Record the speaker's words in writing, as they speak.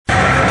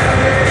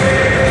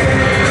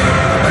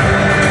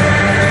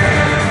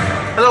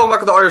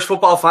Irish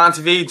Football Fan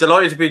TV.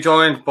 Delighted to be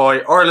joined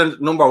by Ireland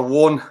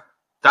 #1,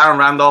 Darren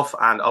Randolph,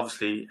 and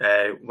obviously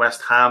a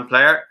West Ham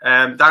player.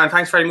 Darren,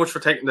 thanks very much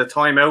for taking the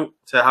time out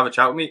to have a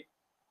chat with me.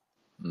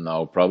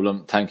 No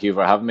problem. Thank you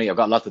for having me. I've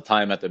got lots of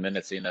time at the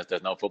minute, seeing as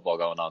there's no football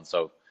going on,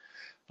 so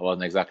I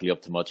wasn't exactly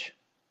up to much.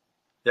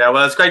 Yeah,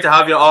 well, it's great to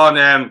have you on.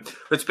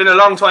 It's been a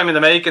long time in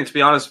the making, to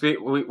be honest.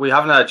 We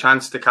haven't had a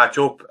chance to catch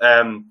up.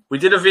 We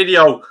did a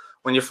video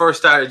when you first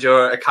started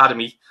your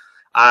academy,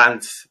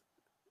 and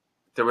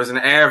there was an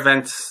air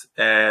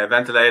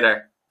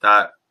ventilator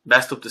that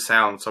messed up the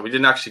sound, so we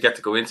didn't actually get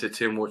to go into it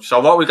too much.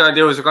 So what we're going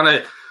to do is we're going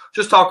to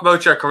just talk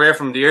about your career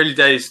from the early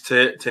days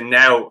to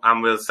now,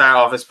 and we'll start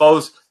off. I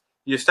suppose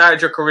you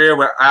started your career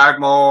with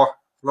Ardmore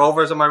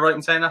Rovers, am I right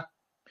in saying that?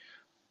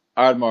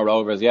 Ardmore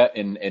Rovers, yeah,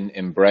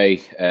 in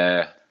Bray,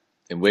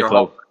 in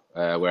Wicklow,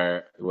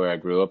 where I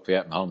grew up,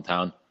 yeah, my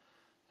hometown.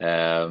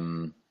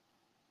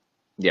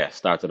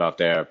 Started off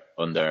there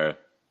under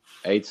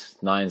 8s,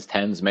 9s,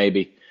 10s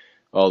maybe,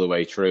 all the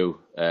way through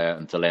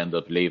until I ended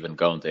up leaving,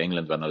 going to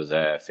England when I was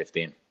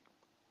 15.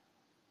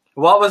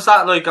 What was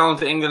that like, going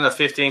to England at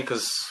 15?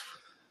 Because,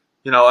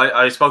 you know,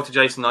 I spoke to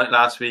Jason Knight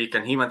last week,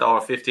 and he went over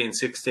 15,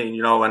 16,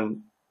 you know,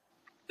 and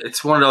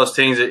it's one of those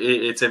things,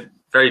 it's a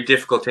very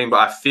difficult thing,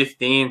 but at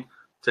 15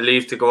 to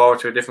leave to go over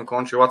to a different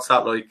country, what's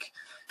that like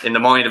in the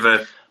mind of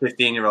a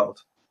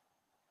 15-year-old?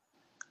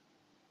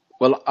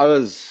 Well, I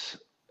was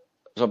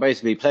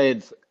basically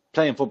playing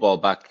football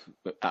back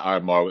at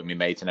Ardmore with my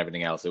mates and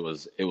everything else. It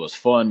was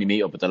fun. You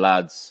meet up with the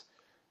lads,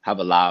 have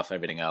a laugh,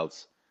 everything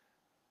else.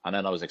 And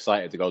then I was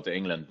excited to go to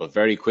England, but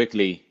very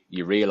quickly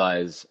you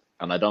realize,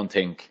 and I don't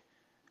think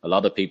a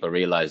lot of people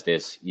realize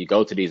this, you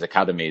go to these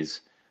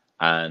academies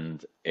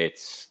and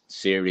it's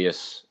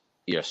serious.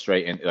 You're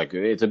straight in, like,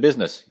 it's a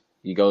business.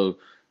 You go,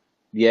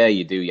 yeah,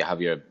 you do. You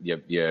have you're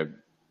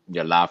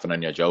laughing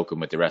and you're joking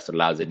with the rest of the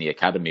lads in the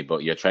academy,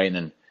 but you're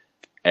training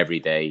every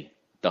day.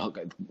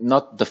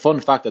 Not the fun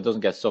factor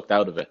doesn't get sucked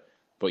out of it,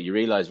 but you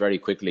realize very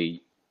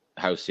quickly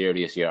how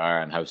serious you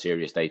are and how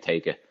serious they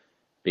take it,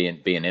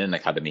 being in an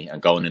academy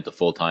and going into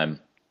full-time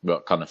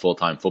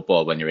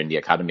football when you're in the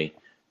academy,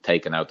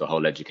 taking out the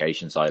whole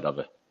education side of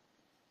it.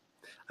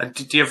 And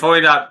do you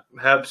find that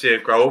helps you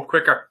grow up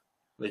quicker?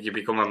 Like, you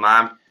become a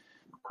man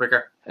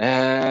quicker?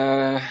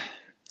 I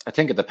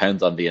think it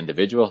depends on the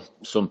individual.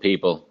 Some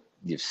people,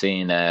 you've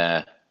seen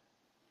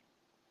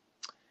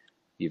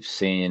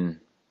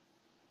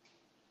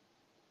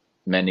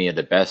many of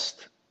the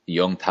best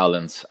young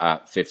talents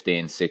at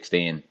 15,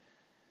 16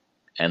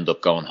 end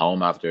up going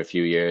home after a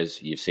few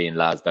years. You've seen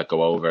lads that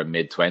go over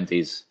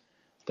mid-20s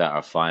that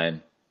are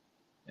fine.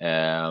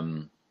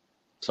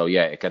 So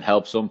yeah, it can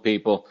help some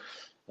people.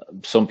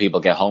 Some people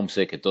get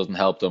homesick. It doesn't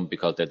help them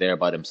because they're there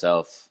by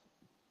themselves.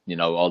 You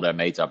know, all their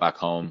mates are back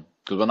home.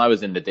 Because when I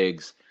was in the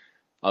digs,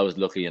 I was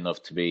lucky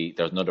enough to be,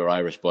 there's another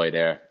Irish boy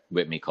there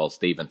with me called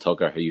Stephen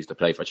Tucker, who used to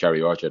play for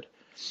Cherry Orchard.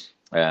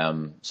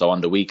 So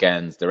on the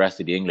weekends, the rest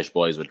of the English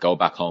boys would go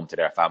back home to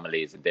their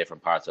families in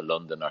different parts of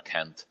London or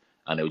Kent,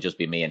 and it would just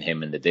be me and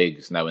him in the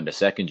digs. Now in the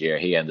second year,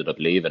 he ended up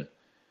leaving,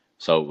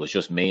 so it was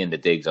just me in the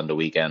digs on the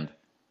weekend.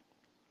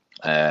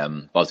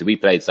 Obviously we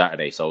played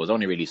Saturday, so it was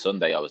only really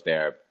Sunday I was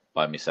there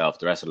by myself.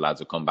 The rest of the lads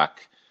would come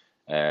back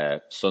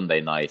Sunday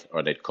night,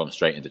 or they'd come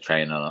straight into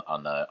training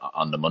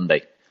on the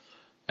Monday.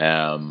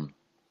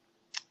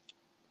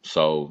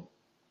 So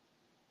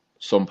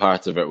some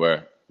parts of it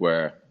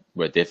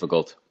were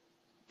difficult,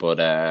 but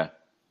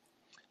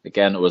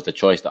again, it was the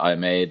choice that I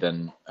made,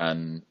 and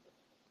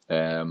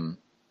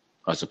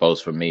I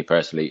suppose for me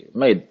personally,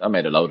 I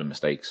made a load of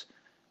mistakes.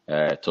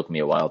 It took me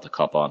a while to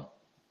cop on,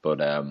 but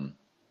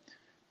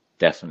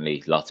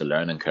definitely lots of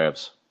learning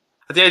curves.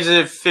 At the age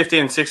of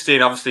 15,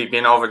 16, obviously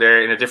being over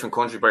there in a different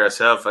country by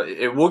yourself,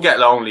 it will get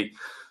lonely.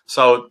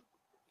 So,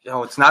 you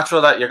know, it's natural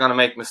that you're going to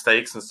make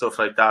mistakes and stuff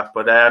like that.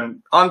 But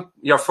on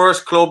your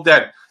first club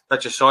then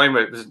that you signed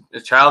with,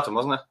 was Charlton,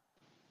 wasn't it?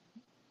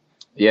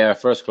 Yeah,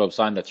 first club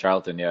signed at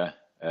Charlton, yeah.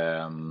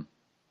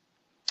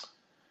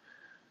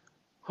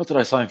 What did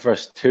I sign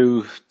first?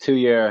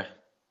 Two-year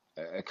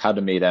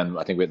academy, then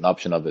I think with an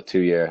option of the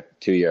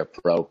two-year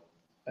pro.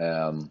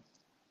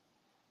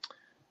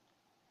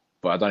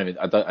 But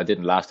I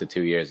didn't last the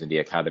 2 years in the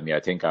academy. I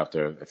think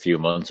after a few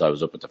months I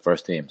was up with the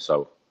first team.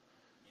 So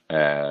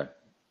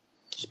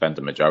spent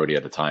the majority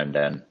of the time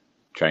then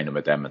training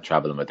with them and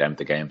traveling with them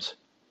to games.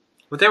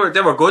 But they were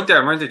good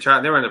there, weren't they?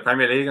 They were in the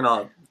Premier League and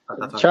all at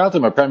that time.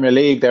 Charlton were Premier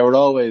League. They were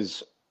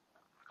always.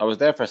 I was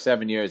there for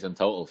 7 years in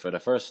total. For the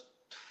first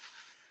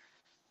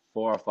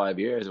 4 or 5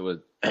 years, it was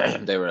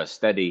they were a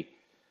steady,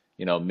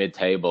 you know,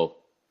 mid-table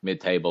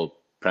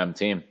Prem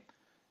team.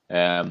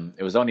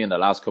 It was only in the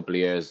last couple of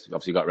years,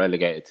 obviously got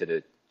relegated to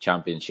the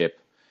Championship.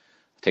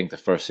 I think the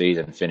first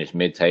season finished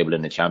mid-table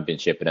in the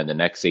Championship, and then the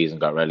next season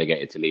got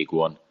relegated to League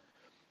One.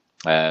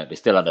 They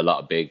still had a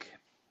lot of big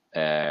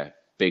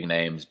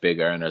names, big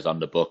earners on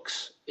the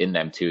books in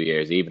them 2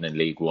 years, even in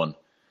League One.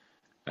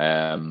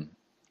 And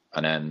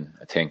then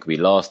I think we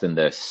lost in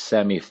the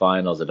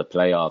semi-finals of the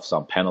playoffs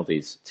on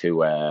penalties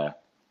to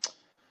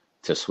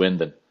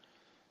Swindon.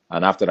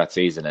 And after that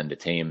season, and the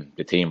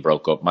team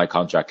broke up. My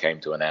contract came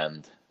to an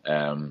end.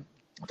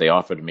 They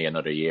offered me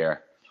another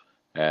year,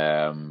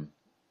 but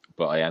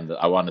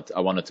I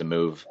wanted to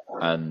move,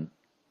 and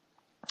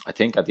I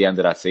think at the end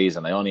of that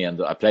season,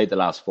 I played the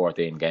last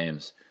 14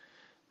 games.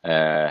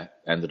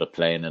 Ended up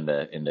playing in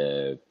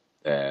the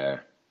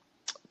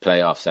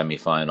playoff semi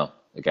final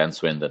against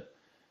Swindon.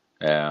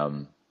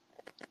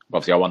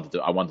 Obviously,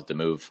 I wanted to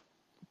move,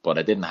 but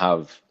I didn't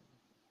have.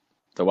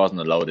 There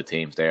wasn't a load of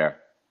teams there.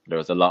 There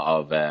was a lot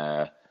of,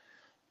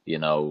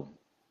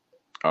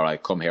 all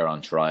right, come here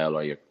on trial,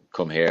 or you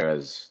come here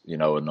as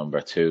a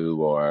number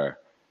two, or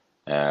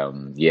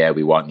yeah,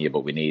 we want you,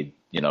 but we need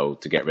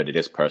to get rid of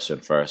this person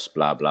first.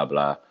 Blah blah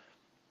blah.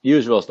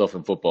 Usual stuff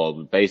in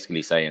football,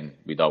 basically saying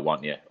we don't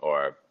want you,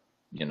 or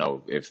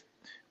if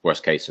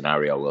worst case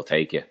scenario, we'll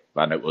take you.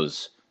 And it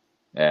was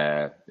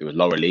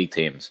lower league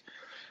teams.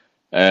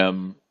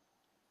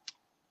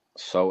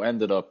 So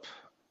ended up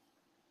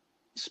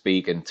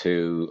speaking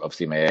to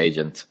obviously my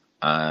agent,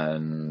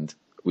 and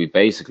we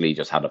basically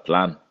just had a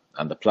plan.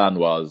 And the plan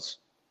was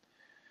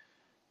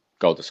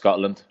go to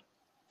Scotland,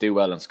 do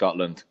well in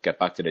Scotland, get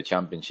back to the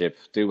Championship,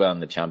 do well in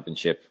the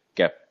Championship,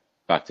 get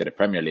back to the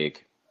Premier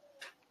League.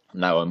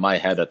 Now, in my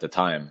head at the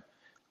time,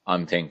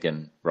 I'm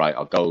thinking, right,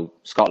 I'll go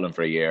Scotland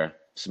for a year,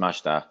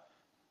 smash that,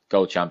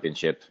 go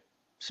Championship,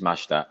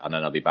 smash that, and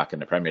then I'll be back in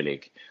the Premier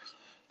League.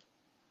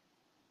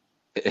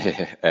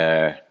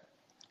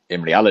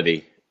 In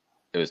reality,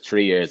 it was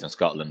 3 years in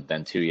Scotland,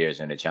 then 2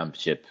 years in the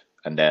Championship,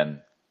 and then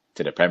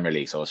to the Premier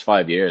League. So it was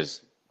 5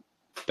 years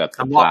that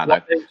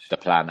the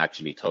plan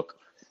actually took.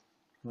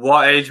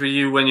 What age were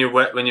you when you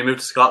moved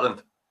to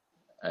Scotland?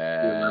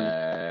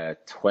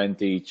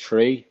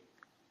 23.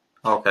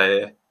 Okay,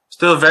 yeah.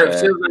 Still very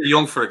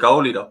young for a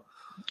goalie, though.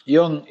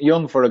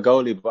 Young for a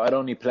goalie, but I'd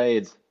only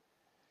played.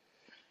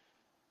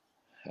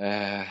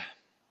 I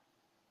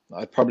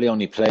probably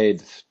only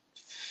played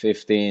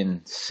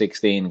 15,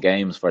 16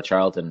 games for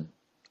Charlton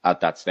at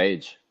that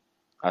stage,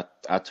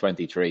 at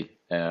 23.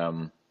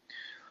 So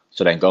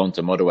then going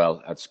to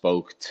Motherwell, I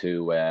spoke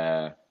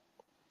to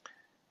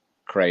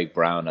Craig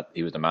Brown.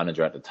 He was the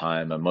manager at the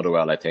time, and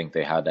Motherwell, I think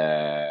they had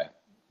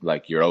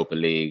like Europa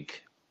League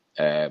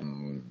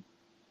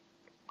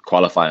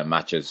qualifying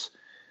matches.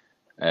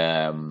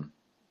 So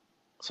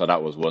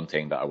that was one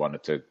thing that I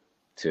wanted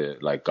to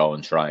like go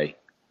and try.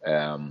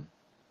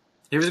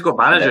 He was a good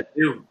manager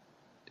too.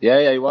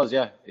 Yeah, he was.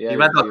 Yeah. He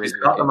went up to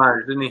Scotland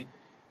manager, didn't he?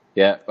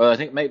 Yeah. Well, I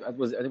think maybe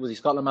was he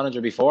Scotland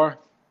manager before?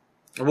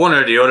 One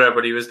or the other,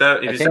 but he was there.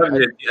 He was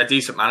a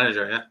decent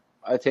manager. Yeah.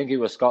 I think he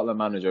was Scotland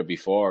manager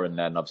before, and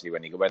then obviously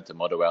when he went to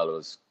Motherwell, it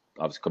was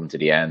obviously coming to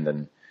the end,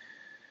 and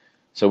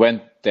so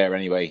went there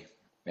anyway.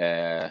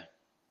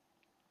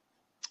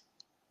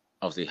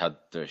 Obviously had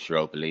the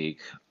Europa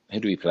League. Who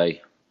do we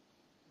play?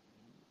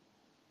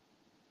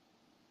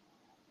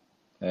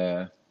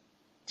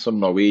 Some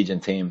Norwegian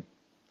team.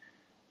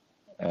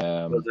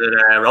 Was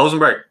it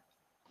Rosenborg?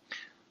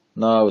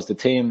 No, it was the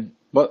team.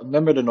 But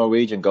remember the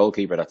Norwegian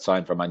goalkeeper that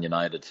signed for Man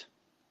United,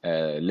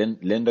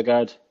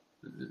 Lindegaard?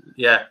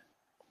 Yeah.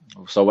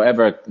 So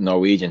whatever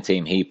Norwegian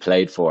team he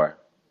played for,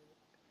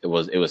 it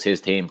was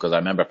his team, because I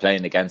remember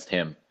playing against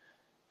him,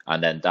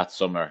 and then that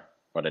summer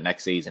or the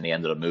next season he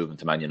ended up moving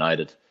to Man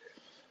United,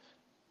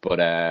 but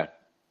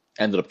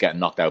ended up getting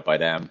knocked out by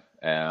them.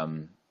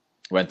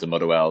 Went to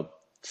Motherwell.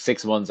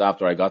 6 months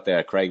after I got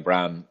there, Craig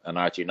Brown and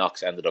Archie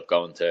Knox ended up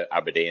going to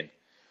Aberdeen.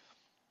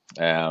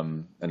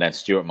 And then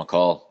Stuart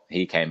McCall,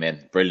 he came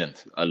in,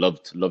 brilliant. I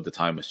loved the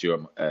time with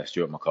Stuart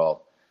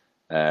McCall.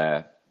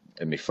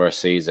 In my first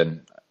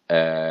season,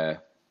 I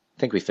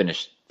think we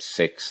finished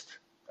 6th.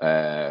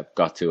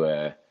 Got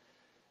to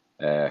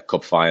a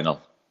cup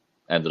final,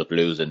 ended up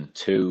losing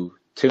 2-0 or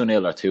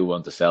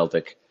 2-1 to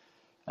Celtic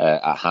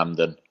at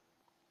Hampden.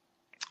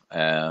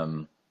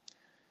 And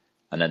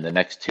then the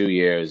next 2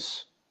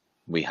 years,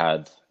 we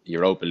had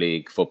Europa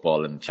League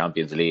football and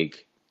Champions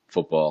League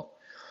football.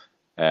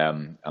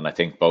 And I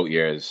think both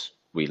years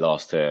we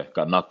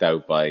got knocked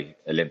out by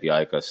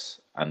Olympiacos,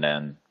 and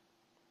then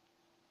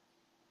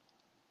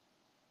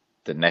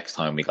the next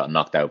time we got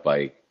knocked out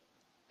by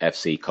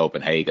FC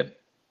Copenhagen.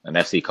 And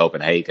FC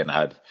Copenhagen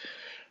had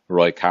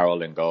Roy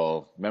Carroll in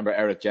goal. Remember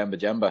Eric Jemba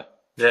Jemba?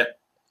 Yeah.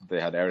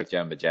 They had Eric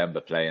Jemba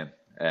Jemba playing.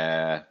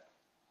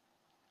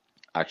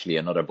 Actually,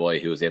 another boy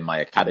who was in my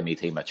academy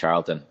team at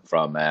Charlton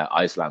from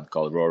Iceland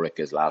called Rorik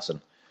Islason.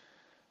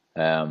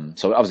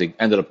 So obviously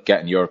ended up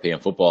getting European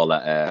football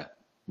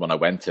when I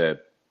went to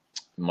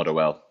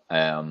Motherwell.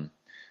 And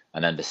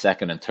then the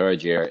second and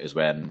third year is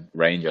when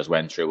Rangers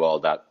went through all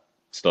that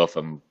stuff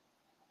and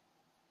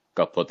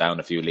got put down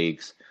a few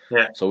leagues.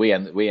 Yeah. So we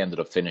ended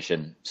up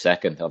finishing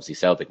second. Obviously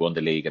Celtic won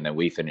the league, and then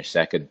we finished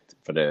second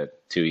for the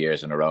 2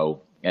 years in a row.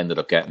 Ended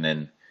up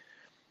getting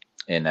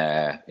in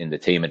the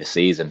team of the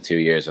season 2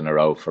 years in a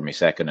row for my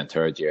second and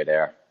third year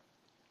there.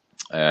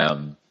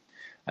 And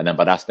then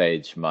by that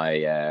stage,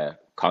 my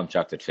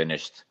contract had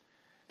finished,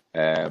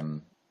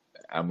 and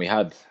we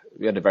had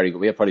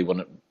probably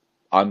one.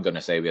 I'm going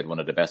to say we had one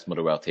of the best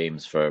Motherwell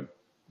teams for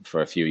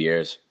a few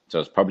years. So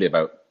it's probably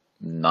about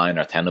 9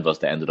 or 10 of us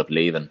that ended up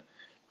leaving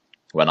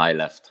when I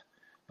left,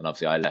 and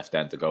obviously I left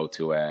then to go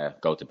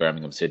to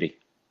Birmingham City.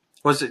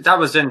 Was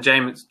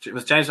James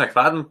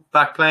McFadden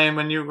back playing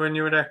when you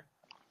were there?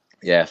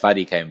 Yeah,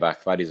 Faddy came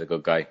back. Faddy's a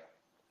good guy.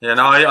 Yeah,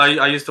 no,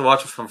 I used to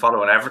watch it from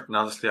following Everton.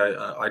 Obviously,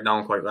 I'd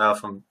known quite well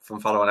from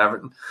following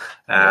Everton.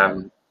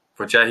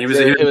 But yeah, he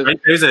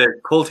was a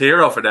cult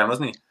hero for them,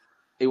 wasn't he?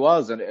 He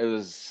was, and it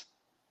was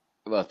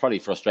probably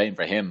frustrating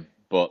for him.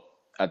 But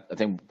I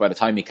think by the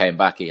time he came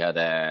back, he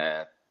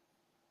had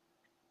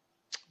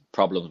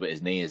problems with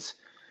his knees,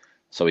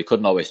 so he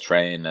couldn't always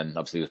train, and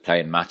obviously he was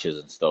playing matches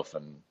and stuff.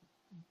 And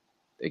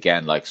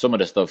again, like some of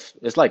the stuff,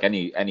 it's like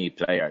any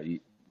player.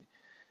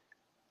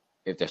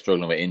 If they're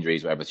struggling with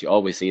injuries, whatever, you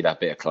always see that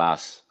bit of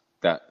class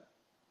that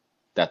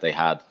they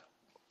had.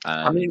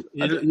 And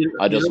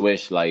I just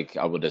wish like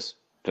I would have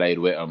played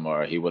with him,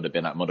 or he would have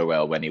been at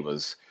Motherwell when he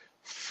was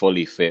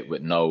fully fit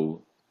with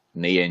no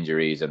knee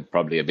injuries and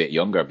probably a bit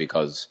younger,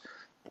 because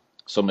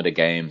some of the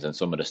games and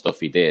some of the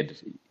stuff he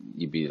did,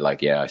 you'd be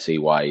like, yeah, I see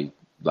why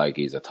like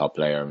he's a top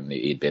player and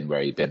he'd been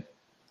where he'd been.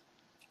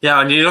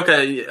 Yeah, and you look at,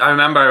 I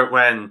remember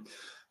when,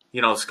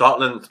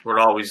 Scotland were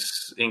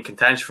always in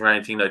contention for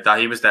anything like that.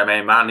 He was their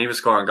main man. He was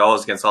scoring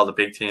goals against all the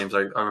big teams. I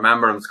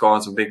remember him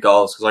scoring some big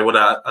goals because I would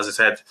have, as I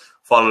said,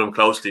 followed him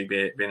closely,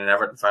 being an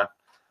Everton fan.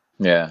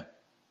 Yeah.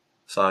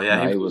 So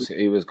yeah, he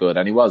was good,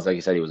 and he was, like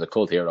you said, he was a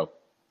cult hero.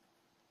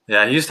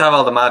 Yeah, he used to have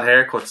all the mad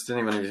haircuts,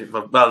 didn't he?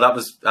 That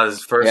was at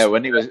his first. Yeah,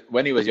 when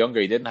he was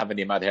younger, he didn't have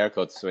any mad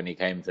haircuts. When he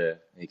came to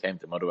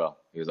Motherwell,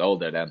 he was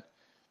older then.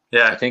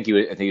 Yeah, I think he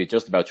was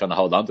just about trying to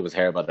hold on to his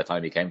hair by the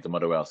time he came to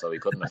Motherwell, so he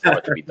couldn't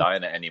afford to be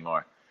dyeing it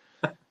anymore.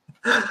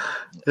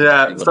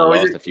 Yeah, he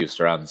lost a few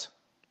strands.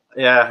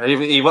 Yeah,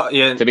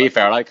 yeah. To be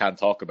fair, I can't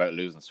talk about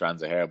losing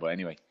strands of hair, but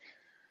anyway.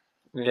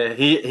 Yeah,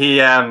 he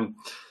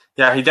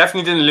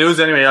definitely didn't lose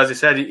anyway. As I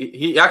said,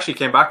 he actually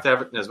came back to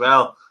Everton as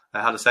well.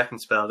 I had a second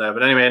spell there,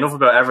 but anyway, enough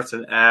about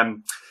Everton.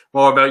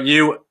 More about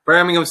you,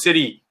 Birmingham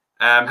City.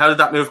 How did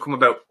that move come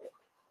about?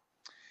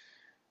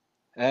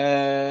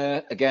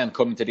 Again,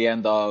 coming to the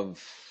end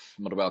of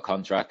Motherwell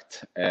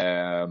contract.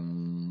 I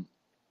don't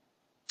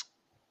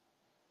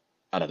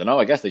know.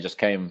 I guess they just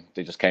came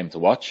to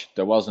watch.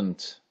 There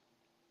wasn't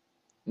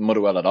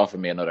Motherwell had offered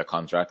me another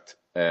contract,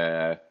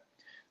 but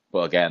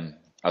again,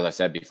 as I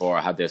said before,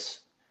 I had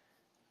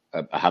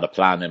a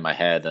plan in my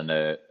head and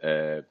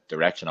a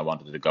direction I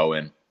wanted to go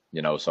in.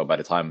 So by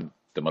the time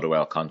the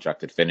Motherwell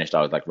contract had finished,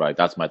 I was like, right,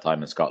 that's my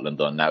time in Scotland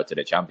done. Now to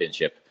the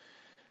Championship.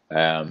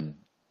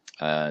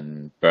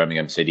 And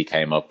Birmingham City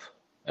came up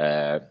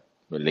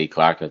with Lee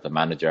Clark as the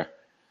manager.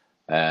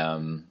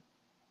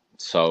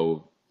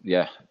 So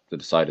yeah, they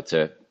decided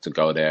to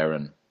go there,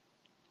 and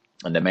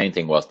the main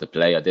thing was to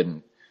play. At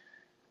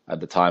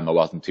the time, I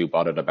wasn't too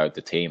bothered about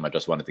the team. I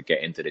just wanted to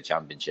get into the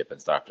Championship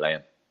and start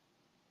playing.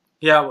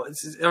 Yeah,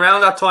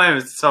 around that time.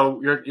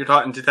 So you're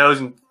talking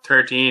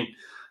 2013.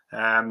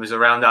 It was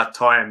around that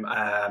time.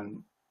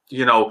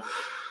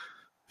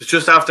 It's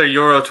just after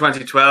Euro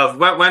 2012.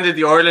 When did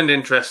the Ireland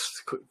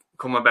interest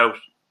come about?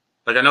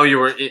 Like, I know you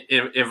were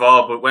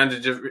involved, but when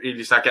did you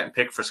really start getting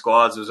picked for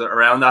squads? Was it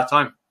around that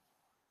time?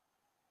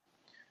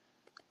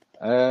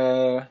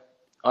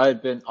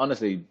 I've been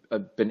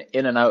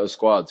in and out of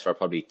squads for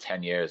probably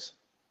 10 years.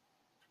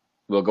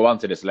 We'll go on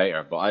to this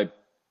later, but I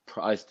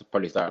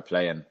probably started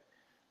playing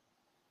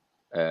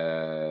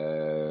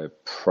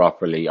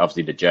properly,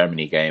 obviously the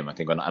Germany game, I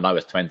think, and I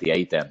was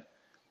 28 then.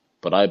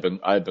 But I've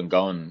been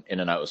going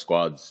in and out of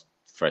squads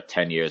for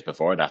 10 years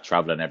before that,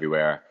 traveling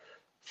everywhere,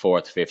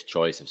 4th, 5th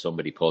choice. If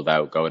somebody pulled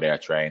out, go there,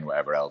 train,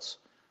 whatever else.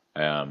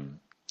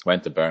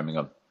 Went to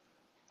Birmingham,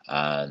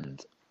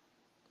 and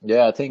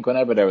yeah, I think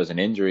whenever there was an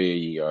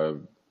injury, or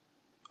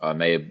I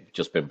may have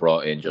just been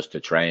brought in just to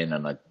train,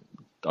 and I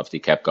obviously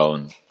kept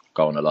going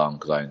along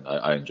because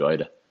I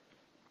enjoyed it.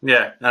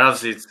 Yeah, and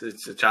obviously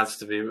it's a chance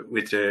to be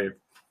with your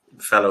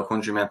fellow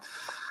countrymen.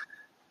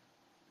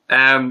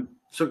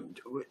 So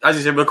as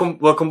you said,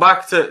 we'll come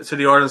back to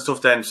the Ireland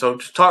stuff then. So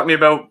just talk to me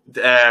about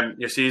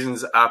your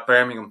seasons at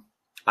Birmingham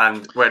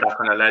and where that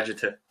kind of led you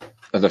to.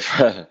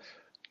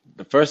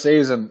 The first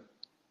season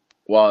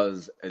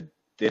was a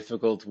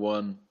difficult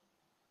one.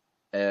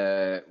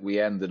 We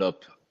ended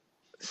up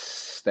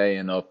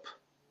staying up.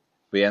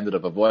 We ended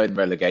up avoiding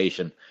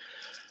relegation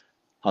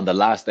on the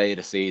last day of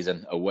the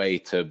season away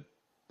to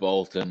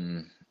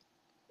Bolton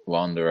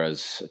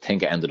Wanderers. I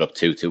think it ended up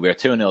 2-2. We were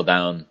 2-0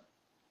 down.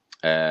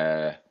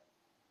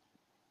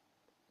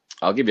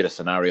 I'll give you the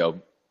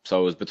scenario.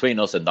 So it was between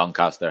us and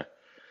Doncaster.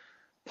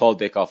 Paul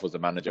Dickoff was the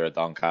manager at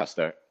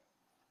Doncaster.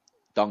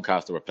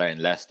 Doncaster were playing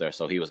Leicester,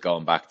 so he was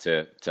going back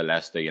to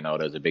Leicester.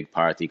 There's a big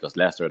party because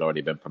Leicester had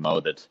already been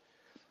promoted.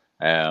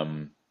 I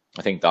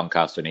think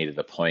Doncaster needed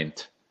a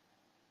point.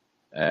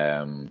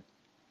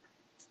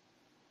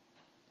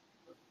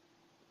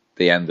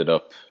 They ended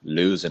up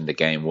losing the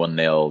game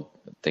 1-0.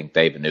 I think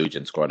David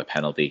Nugent scored a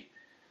penalty.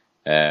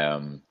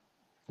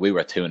 We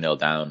were 2-0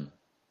 down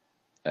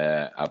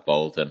at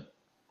Bolton.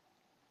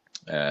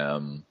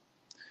 And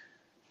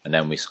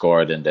then we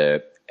scored in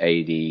the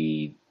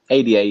 88th,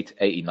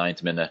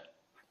 89th minute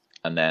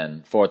and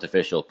then fourth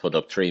official put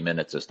up 3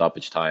 minutes of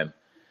stoppage time.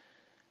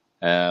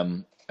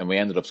 And we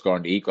ended up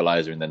scoring the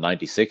equaliser in the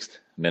 96th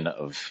minute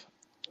of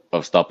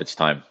stoppage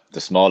time.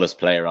 The smallest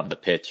player on the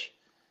pitch,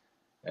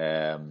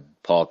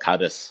 Paul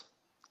Caddis,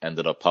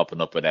 ended up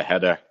popping up with a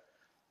header,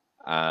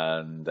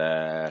 and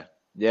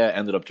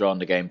ended up drawing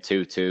the game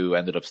 2-2.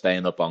 Ended up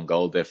staying up on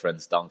goal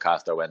difference.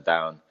 Doncaster went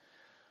down,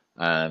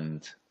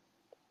 and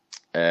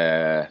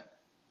I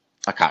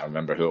can't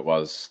remember who it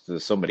was.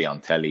 There's somebody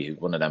on telly,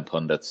 one of them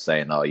pundits,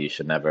 saying, "Oh, you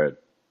should never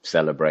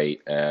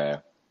celebrate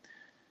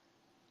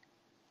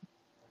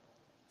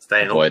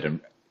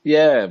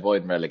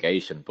avoiding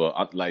relegation."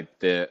 But like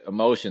the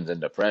emotions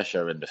and the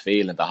pressure and the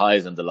feeling, the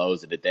highs and the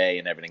lows of the day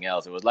and everything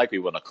else, it was like we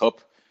won a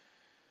cup.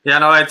 Yeah,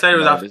 no, I'd say it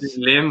was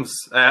absolutely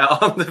limbs.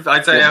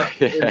 I'd say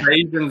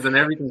invasions and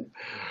everything.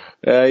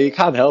 You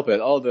can't help it.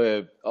 All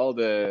the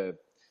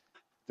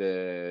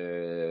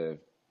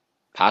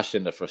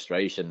passion, the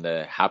frustration,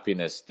 the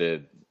happiness,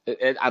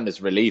 and its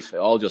relief. It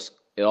all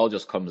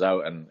just comes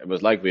out, and it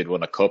was like we'd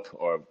won a cup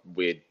or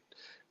we'd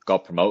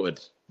got promoted.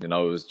 You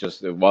know,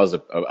 it was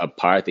a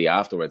party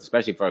afterwards,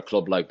 especially for a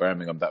club like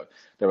Birmingham that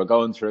they were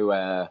going through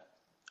a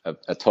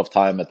tough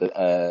time at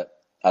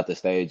the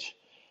stage.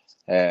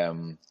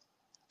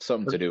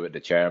 Something to do with the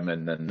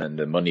chairman and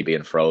the money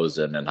being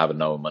frozen and having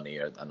no money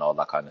and all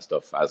that kind of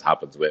stuff, as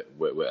happens with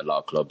a lot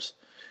of clubs,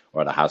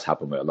 or that has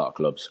happened with a lot of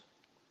clubs.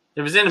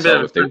 It was in a bit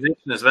of a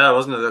transition as well,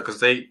 wasn't it? Because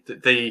they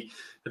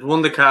had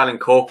won the Carling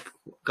Cup,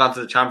 gone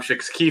to the Championship.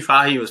 Because Keith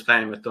Fahey was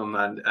playing with them,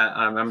 and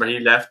I remember he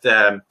left.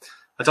 I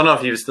don't know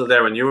if he was still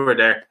there when you were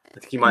there. I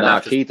think he might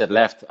have. Keith had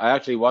left. I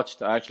actually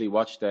watched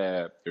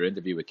your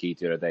interview with Keith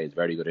the other day. It's a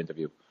very good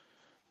interview.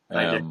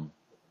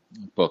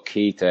 But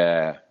Keith,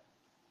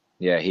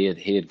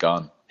 he had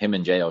gone. Him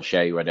and Jay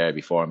O'Shea were there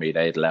before me.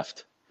 They'd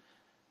left.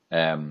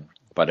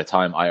 By the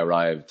time I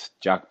arrived,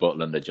 Jack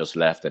Butland had just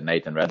left and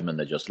Nathan Redmond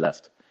had just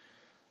left.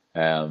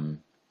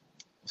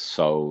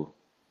 So,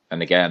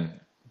 and again,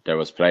 there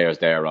was players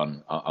there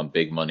on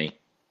big money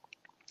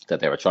that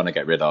they were trying to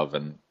get rid of,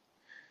 and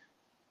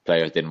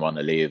players didn't want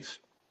to leave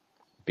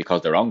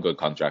because they're on good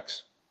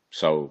contracts.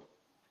 So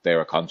they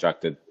were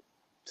contracted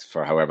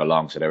for however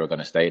long, so they were going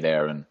to stay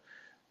there and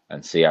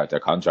see out their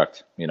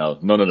contract. You know,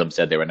 none of them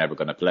said they were never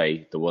going to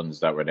play. The ones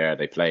that were there,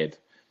 they played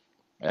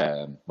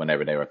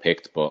whenever they were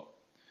picked. But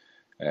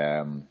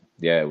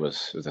it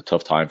was a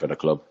tough time for the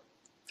club.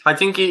 I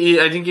think you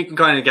can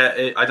kind of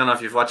get. I don't know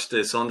if you've watched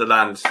the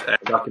Sunderland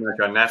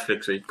documentary on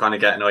Netflix, where you kind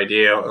of get an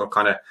idea of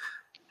kind of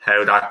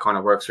how that kind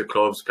of works with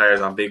clubs,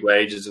 players on big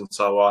wages and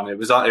so on. It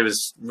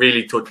was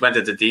really went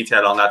into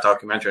detail on that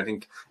documentary. I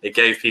think it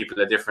gave people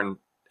a different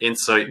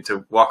insight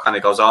into what kind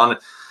of goes on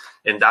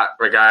in that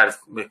regard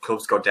with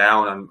clubs go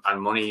down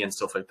and money and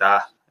stuff like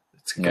that.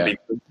 It can be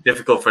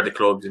difficult for the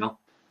clubs, you know.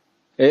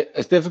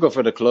 It's difficult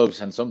for the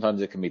clubs, and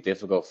sometimes it can be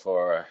difficult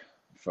for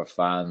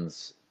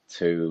fans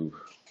to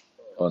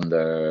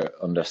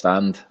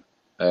understand.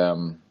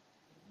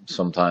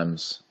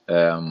 Sometimes,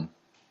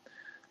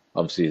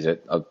 obviously,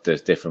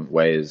 there's different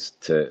ways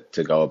to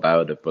go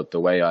about it. But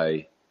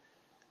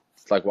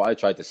what I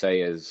tried to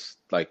say is,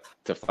 like,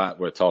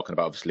 we're talking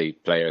about obviously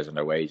players and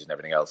their wage and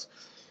everything else.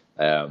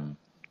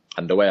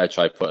 And the way I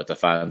try to put it to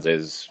fans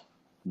is,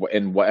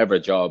 in whatever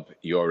job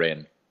you're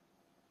in,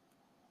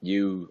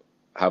 you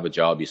have a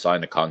job, you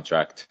sign a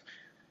contract,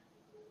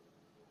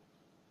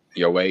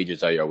 your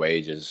wages are your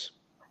wages.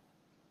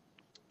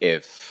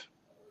 If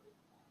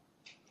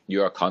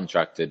you're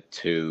contracted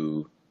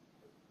to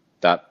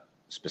that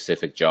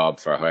specific job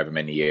for however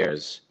many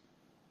years,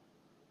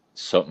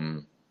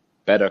 something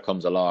better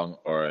comes along,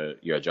 or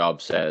your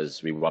job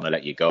says we want to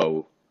let you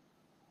go,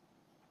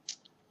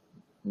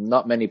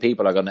 not many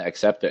people are going to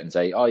accept it and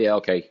say, "Oh yeah,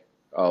 okay,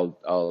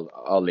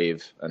 I'll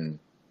leave," and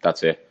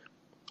that's it.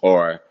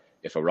 Or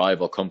if a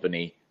rival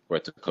company were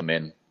to come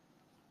in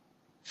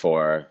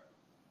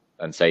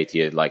and say to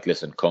you, like,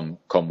 "Listen, come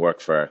work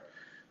for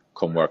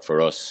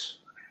us,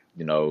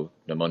 you know,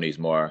 the money's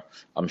more."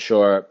 I'm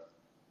sure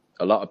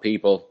a lot of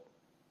people,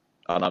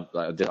 and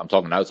I'm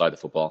talking outside of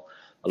football,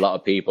 a lot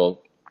of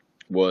people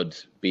would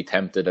be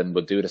tempted and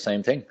would do the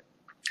same thing.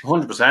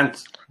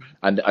 100%.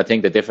 And I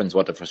think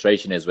what the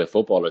frustration is with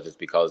footballers is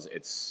because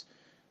it's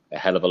a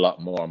hell of a lot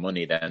more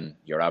money than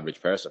your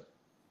average person.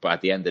 But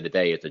at the end of the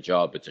day, it's a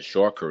job, it's a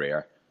short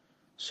career.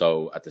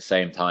 So at the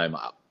same time,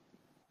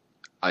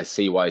 I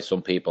see why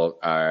some people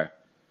are,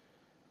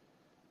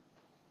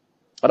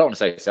 I don't want to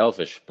say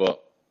selfish,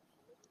 but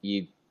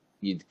you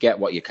get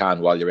what you can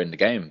while you're in the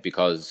game,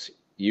 because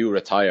you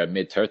retire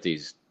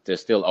mid-30s,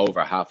 there's still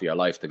over half of your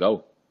life to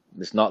go.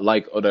 It's not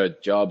like other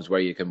jobs where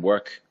you can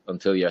work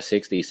until you're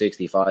 60,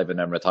 65 and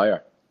then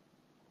retire.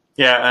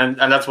 Yeah, and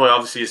that's why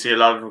obviously you see a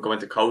lot of them go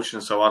into coaching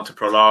and so on to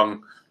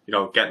prolong, you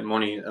know, getting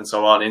money and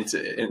so on into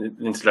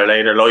their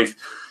later life.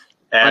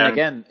 And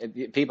again,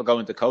 people go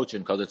into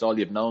coaching because it's all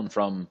you've known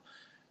from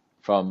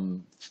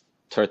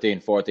 13,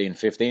 14,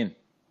 15.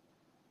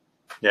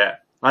 Yeah,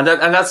 and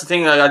that's the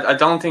thing I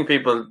don't think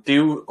people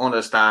do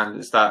understand,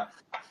 is that,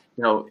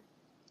 you know,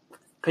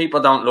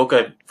 people don't look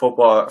at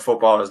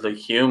footballers like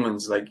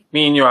humans. Like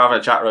me and you are having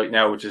a chat right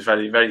now, which is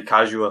very, very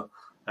casual.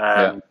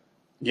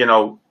 You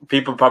know,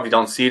 people probably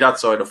don't see that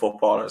side of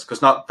footballers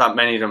because not that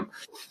many of them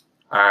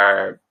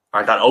are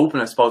that open,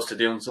 I suppose, to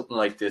doing something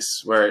like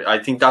this. Where I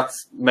think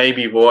that's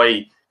maybe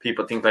why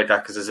people think like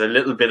that, because there's a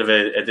little bit of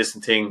a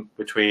distant thing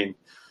between,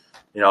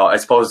 you know, I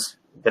suppose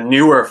the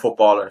newer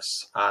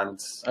footballers and.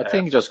 I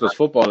think just because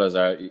footballers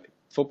are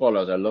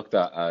looked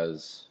at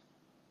as,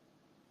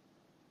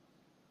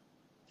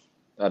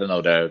 I don't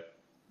know, they're.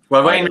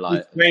 Well, Wayne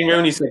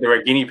Rooney said they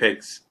were guinea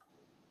pigs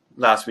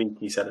last week.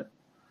 He said it.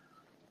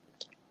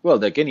 Well,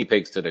 they're guinea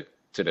pigs to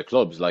the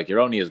clubs. Like, you're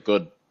only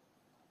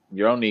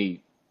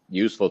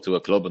useful to a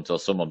club until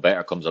someone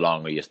better comes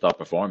along or you stop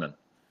performing.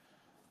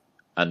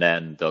 And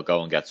then they'll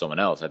go and get someone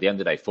else. At the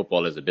end of the day,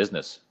 football is a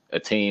business. A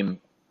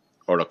team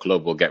or a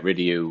club will get rid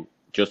of you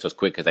just as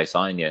quick as they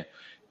sign you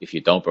if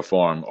you don't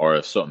perform or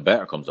if something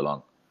better comes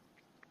along.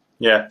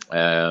 Yeah.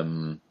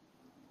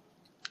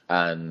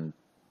 And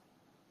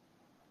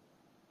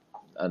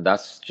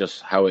that's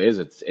just how it is.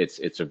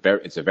 It's a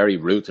very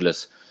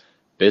ruthless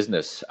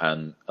business,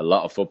 and a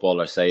lot of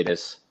footballers say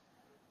this.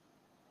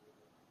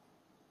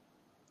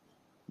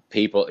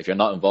 People, if you're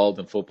not involved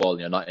in football,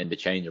 you're not in the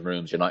changing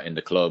rooms, you're not in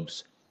the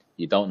clubs,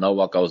 you don't know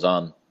what goes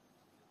on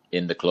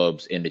in the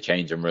clubs, in the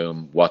changing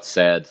room, what's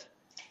said,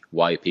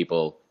 why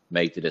people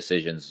make the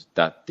decisions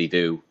that they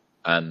do.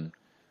 And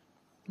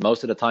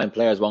most of the time,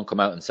 players won't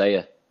come out and say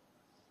it.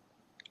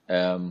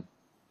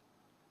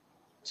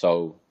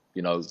 So,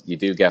 you know, you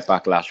do get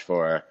backlash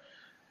for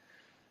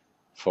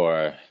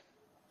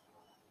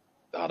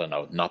I don't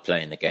know, not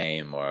playing the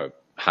game or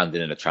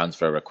handing in a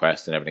transfer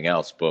request and everything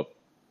else. But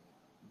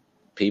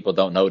people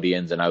don't know the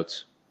ins and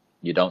outs.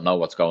 You don't know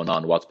what's going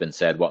on, what's been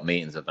said, what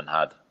meetings have been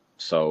had.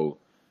 So,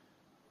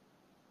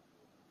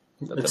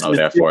 I don't know,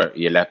 therefore,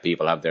 you let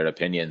people have their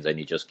opinions and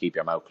you just keep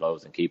your mouth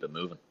closed and keep it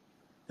moving.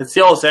 It's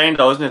the old saying,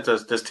 though, isn't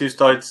it? There's two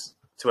sides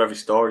to every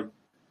story,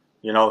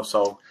 you know.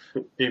 So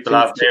people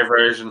have their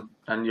version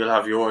and you'll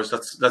have yours.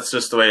 That's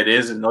just the way it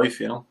is in life,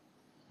 you know.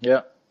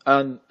 Yeah.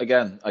 And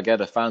again, I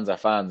get it, fans are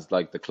fans.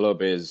 Like, the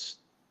club is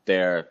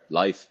their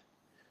life,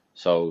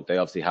 so they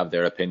obviously have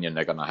their opinion.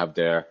 They're gonna have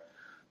their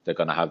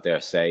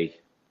say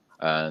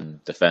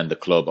and defend the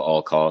club at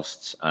all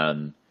costs.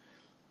 And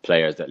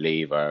players that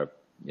leave are,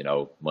 you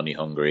know, money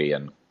hungry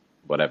and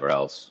whatever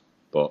else.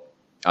 But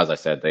as I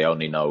said, they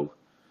only know.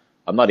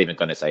 I'm not even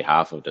going to say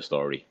half of the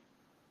story.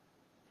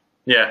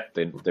 Yeah,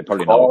 they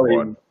probably know a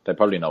quarter. They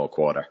probably know a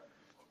quarter.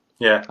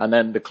 Yeah. And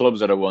then the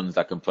clubs are the ones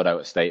that can put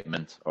out a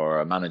statement,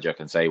 or a manager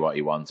can say what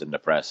he wants in the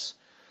press,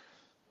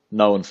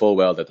 knowing full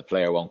well that the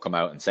player won't come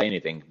out and say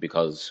anything,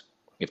 because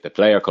if the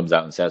player comes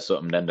out and says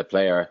something, then the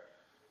player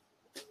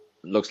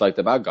looks like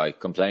the bad guy,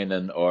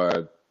 complaining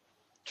or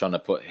trying to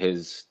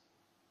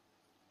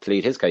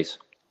plead his case.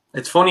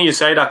 It's funny you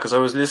say that, because I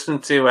was listening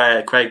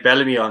to Craig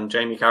Bellamy on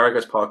Jamie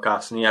Carragher's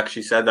podcast, and he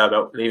actually said that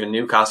about leaving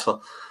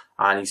Newcastle,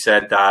 and he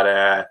said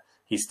that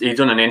he'd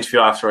done an interview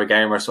after a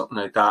game or something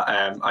like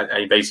that.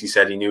 He basically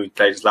said he knew he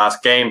played his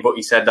last game, but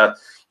he said that,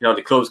 you know,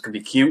 the clubs can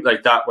be cute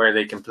like that, where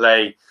they can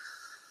play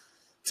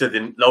to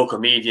the local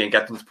media and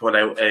get them to put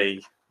out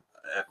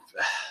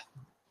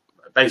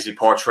basically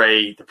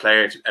portray the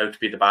player out to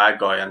be the bad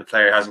guy, and the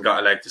player hasn't got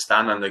a leg to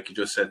stand on, like you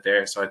just said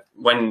there. So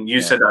when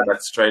you said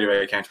that straight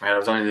away came to my head. I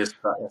was only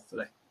listening to that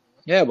yesterday.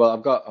 Yeah,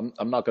 well,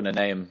 I'm not going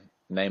to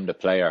name the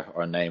player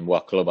or name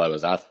what club I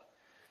was at,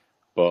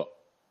 but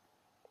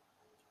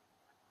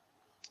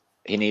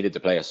he needed to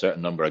play a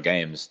certain number of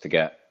games to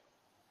get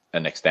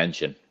an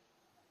extension.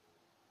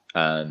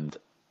 And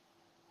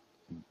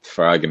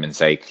for argument's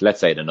sake, let's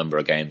say the number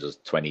of games was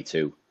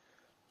 22.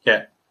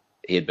 Yeah.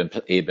 He had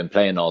been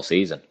playing all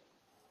season.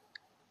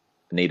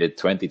 Needed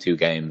 22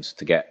 games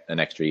to get an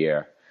extra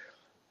year.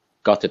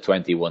 Got to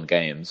 21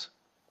 games.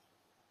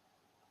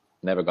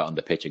 Never got on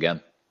the pitch again.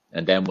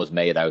 And then was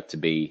made out to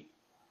be,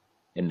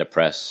 in the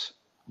press,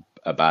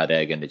 a bad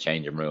egg in the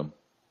changing room.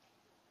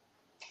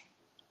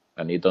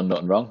 And he'd done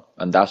nothing wrong.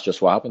 And that's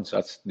just what happens.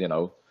 That's, you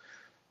know,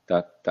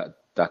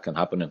 that can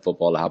happen in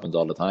football. It happens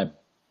all the time.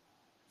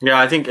 Yeah,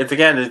 I think it's,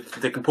 again,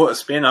 they can put a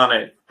spin on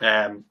it.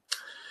 And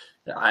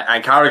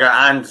Carragher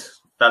and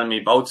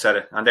Bellamy both said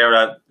it, and they were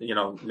at, you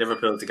know,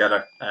 Liverpool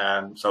together.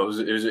 So it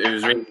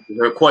was really, they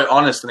were quite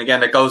honest. And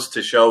again, it goes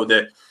to show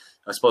that,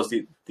 I suppose,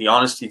 the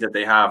honesty that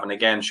they have. And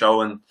again,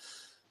 showing,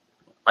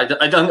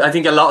 I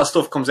think a lot of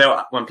stuff comes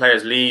out when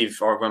players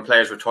leave or when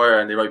players retire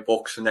and they write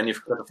books, and then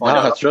you've got to find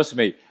out.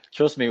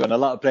 Trust me, when a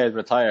lot of players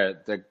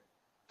retire,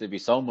 there'd be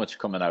so much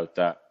coming out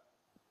that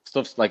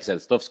stuff's, like I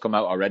said, stuff's come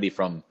out already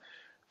from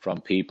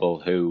people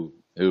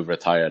who've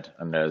retired,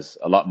 and there's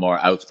a lot more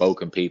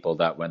outspoken people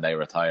that when they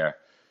retire,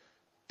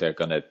 they're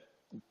gonna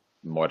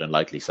more than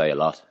likely say a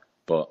lot.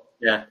 But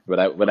yeah,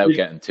 without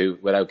getting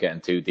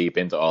too deep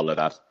into all of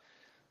that,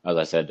 as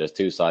I said, there's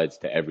two sides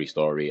to every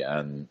story,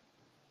 and,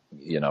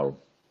 you know,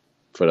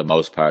 for the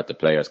most part, the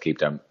players keep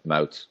their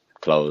mouths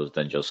closed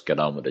and just get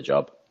on with the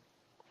job.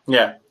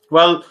 Yeah.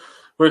 Well,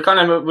 we'll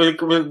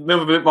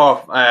move a bit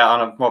more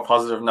on a more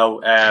positive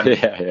note.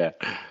 Yeah.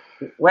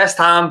 West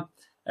Ham,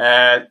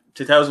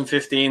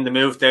 2015, the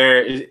move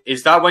there.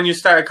 Is that when you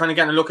started kind of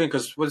getting looking?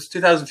 Because was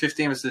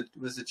 2015 was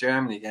the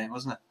Germany game,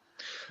 wasn't it?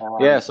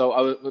 Yeah, so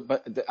I was,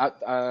 but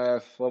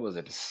what was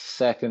it? The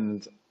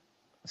second.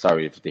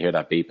 Sorry if you hear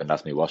that beep, and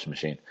that's my washing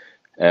machine.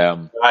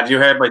 You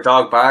heard my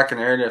dog barking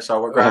earlier,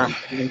 so we're going.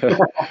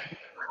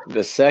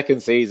 The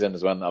second season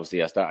is when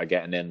obviously I started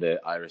getting in the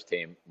Irish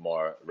team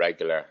more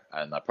regular,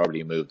 and I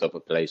probably moved up a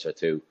place or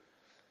two.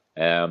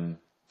 But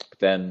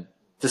then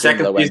the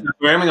second season at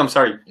Birmingham,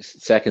 sorry.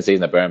 Second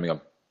season at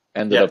Birmingham.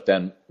 Ended up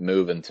then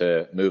moving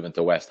to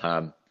West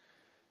Ham.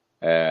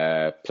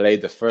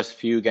 Played the first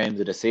few games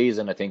of the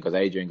season, I think, because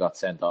Adrian got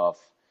sent off.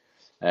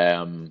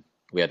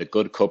 We had a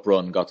good cup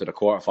run, got to the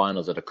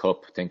quarterfinals of the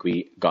cup. I think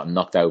we got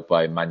knocked out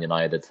by Man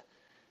United.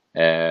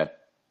 I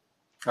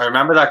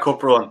remember that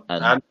cup run.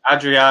 And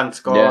Adrian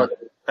scored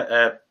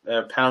a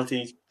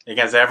penalty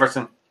against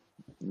Everton.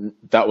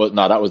 That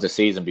was the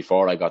season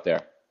before I got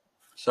there.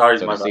 Sorry,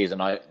 so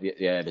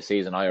the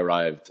season I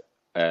arrived,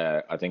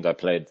 I think I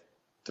played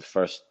the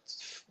first.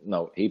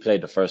 No, he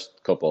played the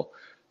first couple,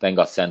 then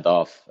got sent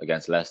off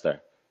against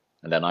Leicester,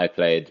 and then I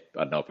played, I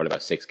don't know, probably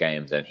about 6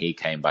 games, and he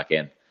came back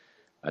in,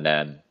 and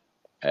then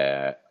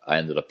I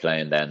ended up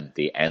playing then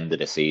the end of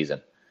the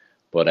season.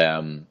 But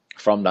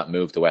from that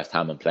move to West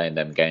Ham and playing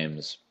them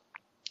games,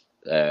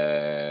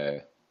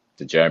 the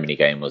Germany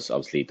game was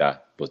obviously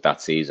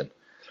that season,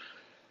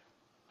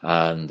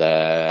 and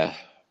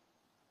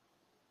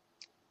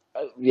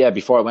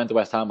before I went to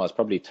West Ham, I was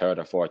probably 3rd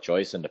or 4th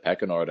choice in the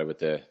pecking order with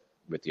the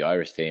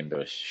Irish team. There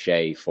was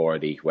Shea,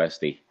 Fordy,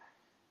 Westy,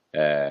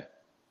 I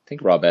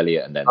think Rob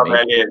Elliott, and then Rob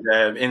Elliott,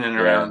 in and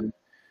around.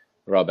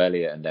 Rob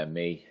Elliott, and then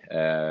me.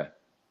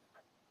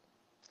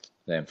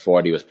 Then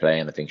Fordy was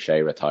playing. I think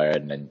Shea retired,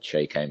 and then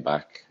Shea came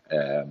back.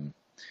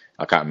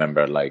 I can't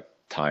remember like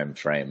time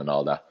frame and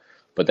all that,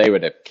 but they were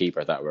the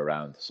keepers that were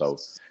around. So,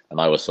 and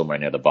I was somewhere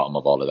near the bottom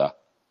of all of that.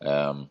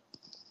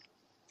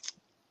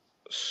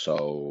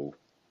 So,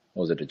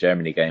 what was it? The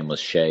Germany game was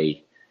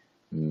Shea,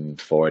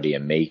 Fordy,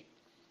 and me.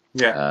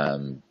 Yeah.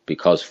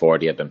 Because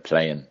Fordy had been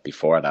playing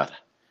before that,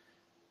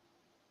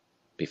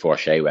 before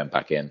Shea went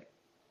back in.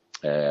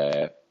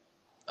 I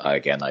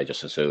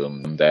just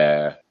assumed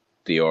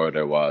the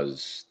order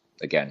was,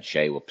 again,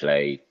 Shea will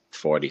play,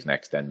 Fordy's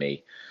next, then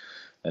me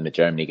in the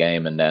Germany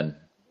game. And then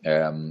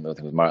I think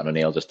it was Martin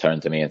O'Neill just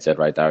turned to me and said,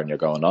 right, Darren, you're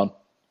going on.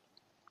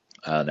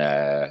 And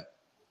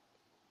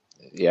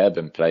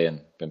been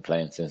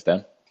playing since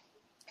then.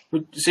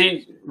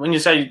 See, when you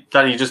say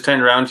that he just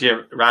turned around to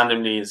you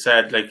randomly and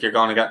said, like, you're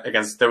going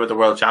against the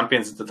world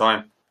champions at the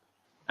time,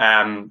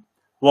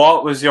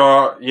 what was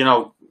your,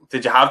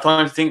 did you have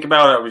time to think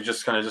about it, or was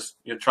just kind of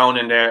you're thrown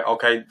in there,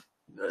 okay,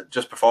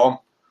 just perform?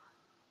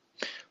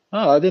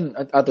 No, I didn't.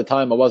 At the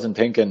time, I wasn't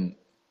thinking,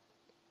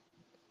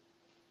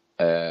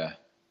 oh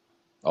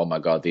my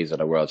God, these are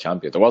the world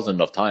champions. There wasn't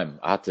enough time.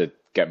 I had to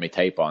get my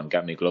tape on,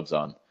 get my gloves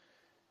on,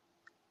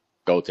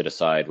 go to the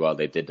side while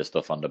they did the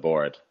stuff on the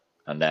board,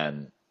 and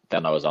then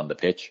I was on the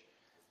pitch.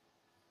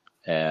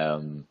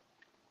 So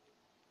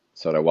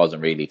there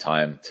wasn't really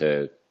time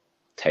to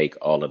take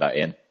all of that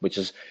in, which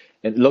is,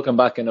 looking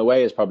back in a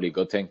way, is probably a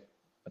good thing.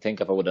 I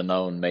think if I would have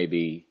known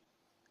maybe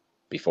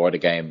before the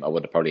game, I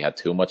would have probably had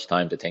too much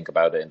time to think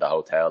about it in the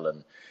hotel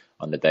and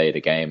on the day of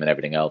the game and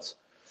everything else.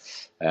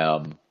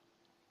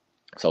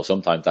 So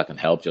sometimes that can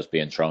help, just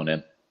being thrown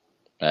in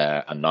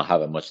and not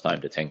having much time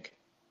to think.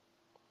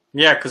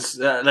 Yeah, because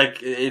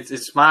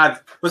it's mad.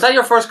 Was that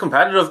your first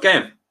competitive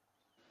game?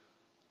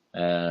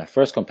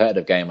 First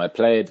competitive game I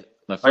played.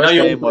 My first I know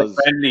you game were was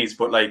friendlies,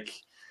 but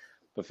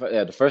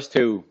the first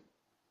 2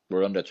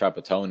 were under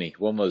Trapattoni.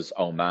 One was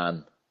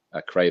Oman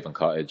at Craven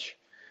Cottage,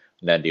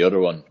 and then the other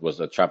one was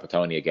at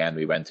Trapattoni again.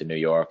 We went to New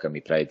York and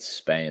we played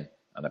Spain,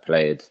 and I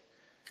played.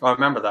 Oh, I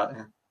remember that.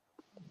 Yeah.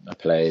 I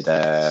played.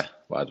 I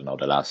don't know,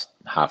 the last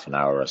half an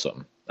hour or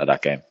something of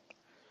that game.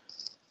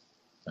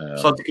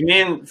 So to come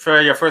in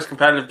for your first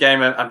competitive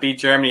game and beat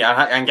Germany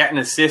and get an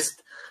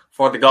assist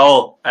for the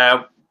goal,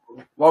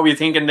 what were you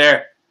thinking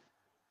there?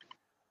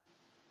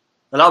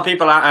 A lot of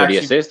people are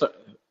actually. For the assist?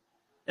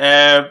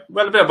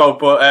 Well, a bit of both,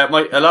 but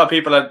a lot of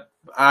people had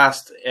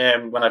asked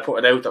when I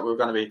put it out that we were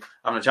going to be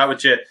having a chat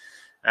with you.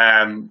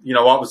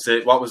 What was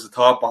the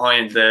thought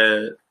behind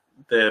the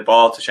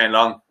ball to Shane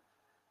Long?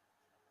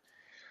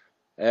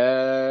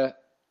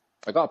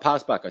 I got a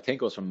pass back. I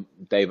think it was from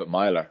David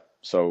Myler.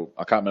 So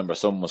I can't remember.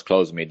 Someone was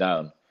closing me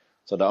down.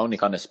 So the only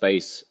kind of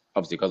space,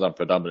 obviously, because I'm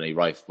predominantly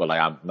right. Well, I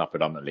am not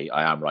predominantly.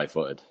 I am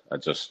right-footed. I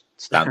just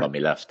stand on my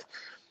left.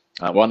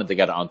 I wanted to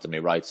get it onto my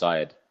right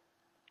side.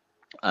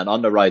 And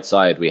on the right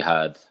side, we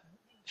had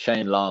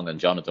Shane Long and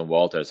Jonathan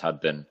Walters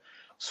had been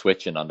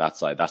switching on that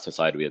side. That's the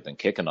side we had been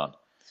kicking on.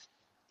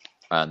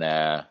 And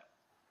I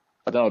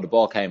don't know, the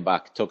ball came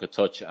back, took a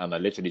touch, and I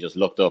literally just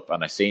looked up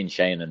and I seen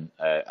Shane and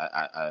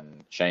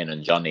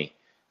Johnny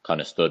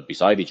kind of stood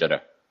beside each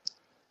other.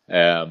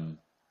 So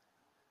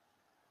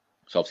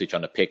obviously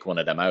trying to pick one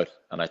of them out.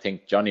 And I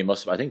think Johnny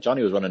was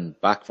running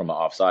back from it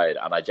offside,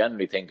 and I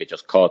generally think it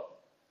just caught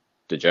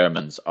the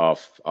Germans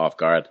off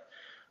guard.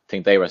 I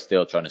think they were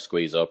still trying to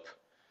squeeze up.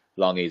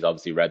 Longy's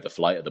obviously read the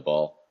flight of the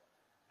ball.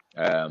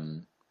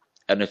 And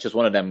it's just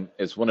one of them.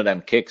 It's one of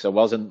them kicks. It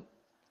wasn't.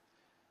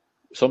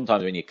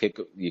 Sometimes when you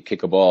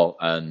kick a ball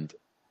and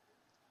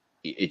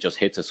it just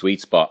hits a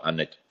sweet spot and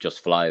it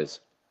just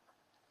flies.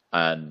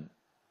 And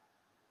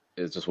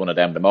it's just one of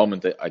them. The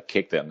moment that I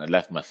kicked it and I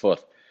left my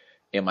foot,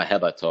 in my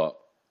head I thought,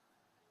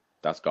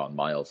 that's gone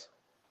miles.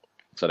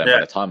 So then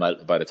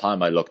by the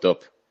time I looked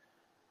up,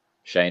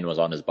 Shane was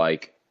on his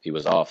bike. He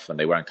was off, and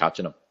they weren't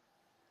catching him.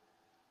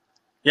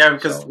 Yeah,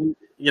 because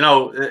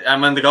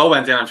and when the goal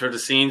went in, I'm sure the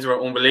scenes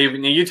were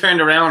unbelievable. You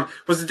turned around.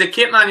 Was it the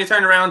kit man you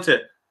turned around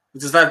to?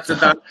 Was that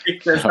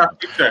picture?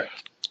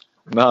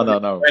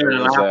 No.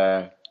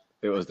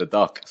 It was the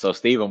doc. So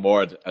Stephen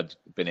Ward had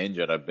been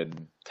injured, had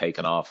been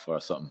taken off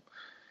or something.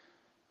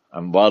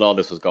 And while all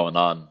this was going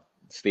on,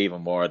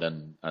 Stephen Ward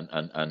and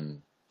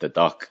the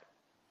doc,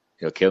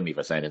 he'll kill me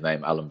for saying his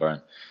name, Alan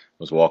Byrne,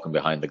 was walking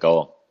behind the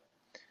goal.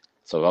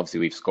 So obviously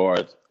we've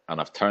scored, and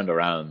I've turned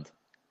around,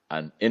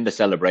 and in the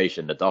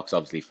celebration, the doc's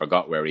obviously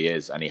forgot where he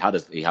is, and he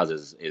has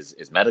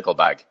his medical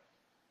bag,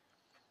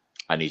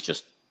 and he's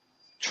just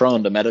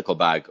thrown the medical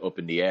bag up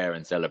in the air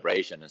in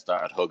celebration and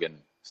started hugging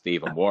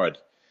Stephen Ward.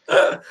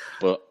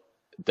 But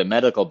the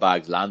medical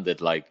bags landed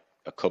like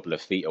a couple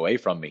of feet away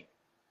from me.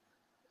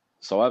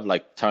 So I've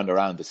like turned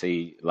around to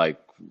see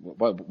like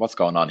what's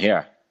going on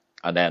here.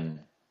 And then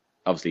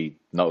obviously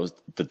noticed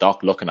the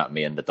doc looking at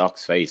me, and the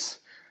doc's face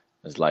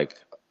is like,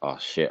 oh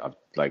shit, I've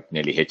like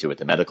nearly hit you with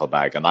the medical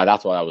bag. And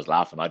that's why I was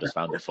laughing. I just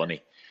found it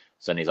funny.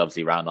 So then he's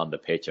obviously ran on the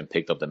pitch and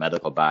picked up the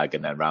medical bag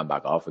and then ran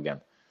back off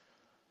again.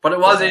 But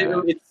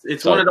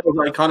it's one of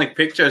those iconic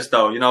pictures,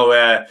 though.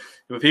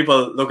 When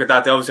people look at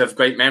that, they always have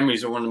great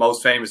memories of one of the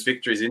most famous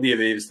victories in the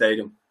Aviva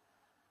Stadium.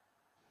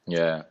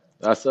 Yeah,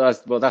 that's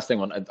the thing.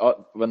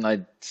 When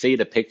I see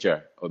the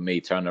picture of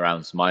me turning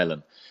around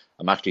smiling,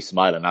 I'm actually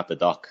smiling at the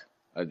doc.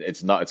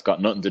 It's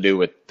got nothing to do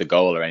with the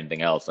goal or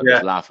anything else. I'm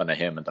just laughing at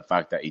him and the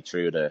fact that he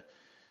threw because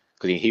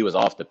he was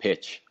off the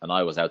pitch and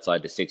I was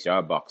outside the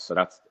 6-yard box, so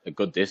that's a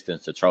good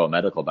distance to throw a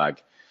medical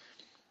bag.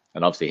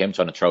 And obviously him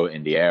trying to throw it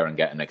in the air and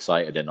getting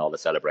excited in all the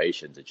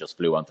celebrations, it just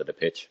flew onto the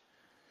pitch.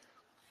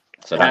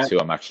 So that's who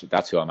I'm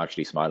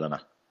actually smiling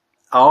at.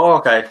 Oh,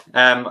 okay.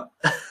 I'm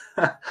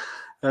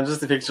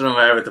just a picture of him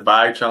there with the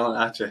bag thrown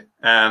at you.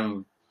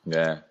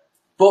 Yeah.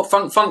 But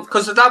from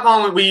because at that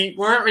moment we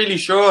weren't really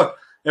sure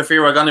if we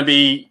were going to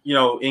be,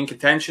 in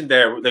contention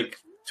there. Like,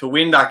 to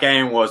win that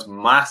game was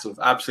massive,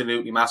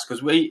 absolutely massive.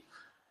 Because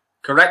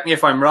correct me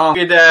if I'm wrong,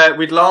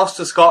 we'd lost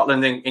to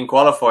Scotland in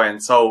qualifying,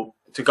 so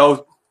to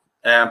go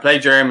play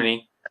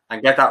Germany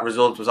and get that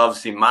result was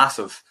obviously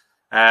massive.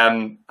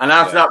 And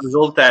after that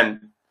result,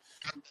 then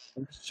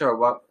I'm not sure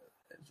what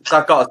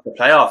that got us the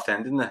playoff.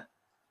 Then didn't it?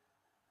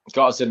 It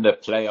got us in the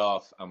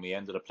playoff, and we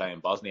ended up playing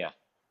Bosnia.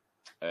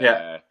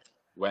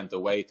 Went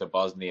away to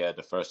Bosnia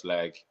the first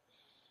leg.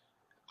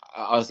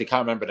 I honestly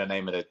can't remember the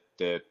name of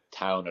the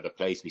town or the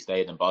place we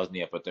stayed in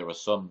Bosnia, but there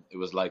was some. It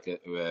was like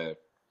a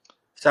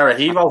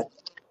Sarajevo.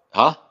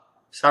 Huh?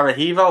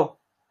 Sarajevo.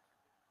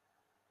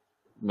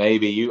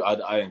 Maybe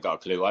I ain't got a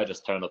clue. I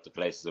just turn up to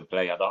places and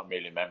play. I don't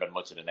really remember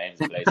much of the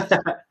names of places.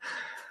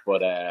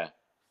 But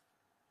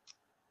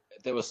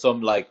there was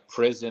some like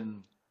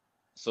prison,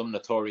 some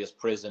notorious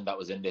prison that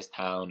was in this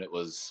town. It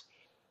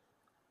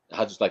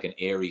had just like an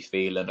eerie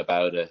feeling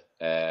about it.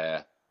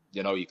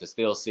 You could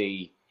still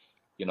see,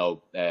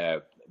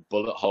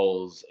 bullet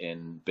holes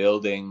in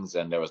buildings,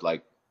 and there was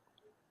like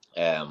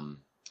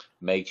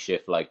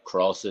makeshift like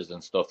crosses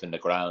and stuff in the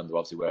ground,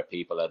 obviously where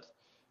people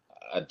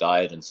had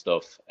died and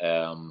stuff.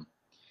 So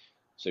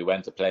we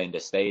went to play in the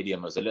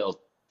stadium. It was a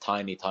little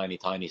tiny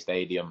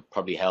stadium,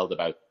 probably held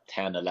about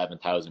 10,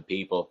 11,000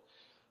 people.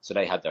 So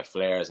they had their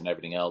flares and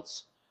everything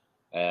else.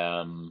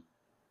 And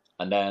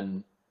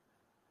then,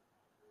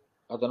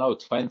 I don't know,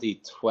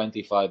 20,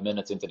 25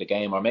 minutes into the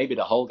game, or maybe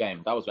the whole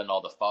game, that was when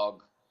all the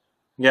fog.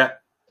 Yeah,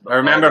 I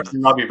remember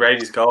from Robbie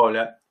Brady's goal,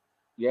 yeah.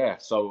 Yeah,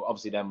 so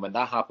obviously then when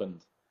that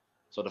happened,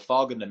 so the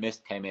fog and the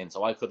mist came in,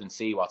 so I couldn't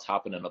see what's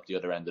happening up the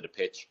other end of the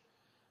pitch.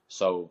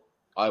 So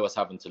I was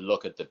having to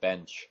look at the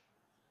bench,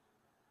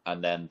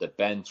 and then the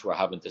bench were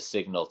having to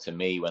signal to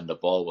me when the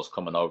ball was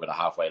coming over the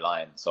halfway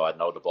line, so I'd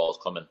know the ball's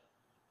coming.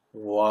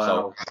 Wow.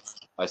 So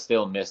I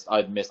still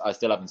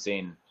haven't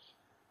seen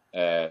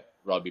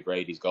Robbie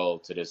Brady's goal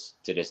to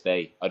this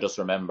day. I just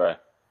remember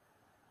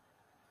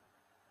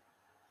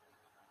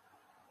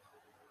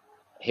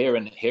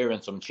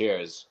hearing some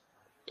cheers,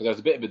 because there was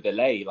a bit of a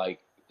delay. Like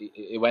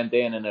it went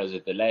in and there was a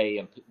delay,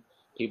 and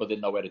people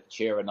didn't know whether to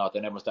cheer or not.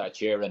 Then everyone started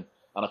cheering,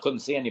 and I couldn't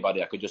see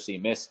anybody. I could just see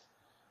mist.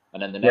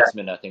 And then the next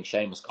minute, I think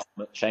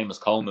Seamus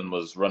Coleman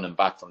was running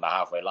back from the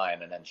halfway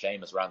line, and then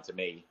Seamus ran to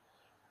me,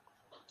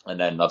 and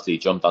then obviously he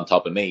jumped on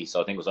top of me.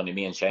 So I think it was only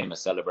me and Seamus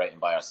celebrating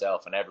by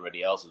ourselves, and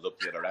everybody else was up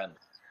the other end.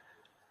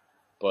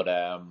 But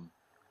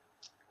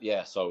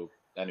so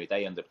anyway,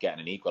 they ended up getting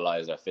an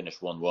equaliser,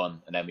 finished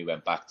 1-1, and then we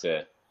went back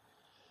to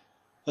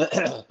the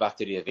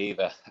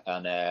Aviva,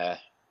 and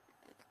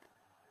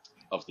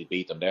obviously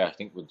beat them there. I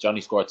think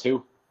Johnny scored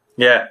 2.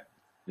 Yeah.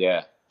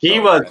 He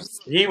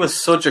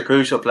was such a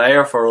crucial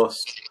player for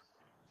us.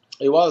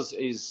 He was.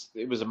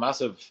 It was a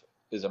massive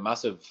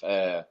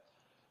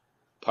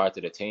part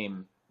of the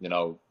team. You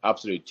know,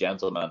 absolute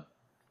gentleman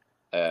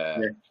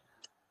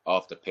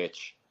off the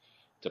pitch.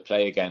 To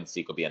play against,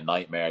 he could be a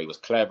nightmare. He was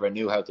clever,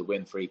 knew how to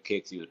win free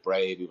kicks. He was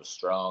brave. He was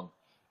strong.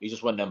 He's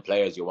just one of them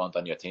players you want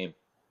on your team.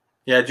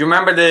 Yeah, do you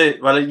remember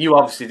you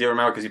obviously do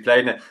remember because you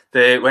played in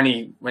it. When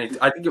he,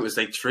 I think it was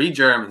like 3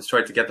 Germans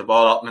tried to get the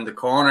ball up in the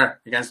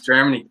corner against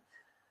Germany,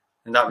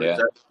 and that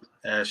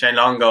was Shane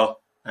Longo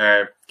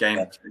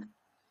game.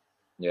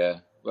 Yeah,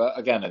 well,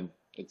 again, and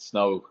it's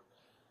no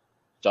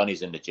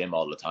Johnny's in the gym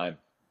all the time,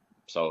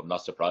 so I'm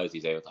not surprised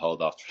he's able to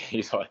hold off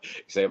 3.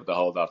 He's able to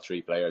hold off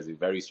 3 players. He's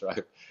very strong.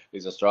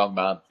 He's a strong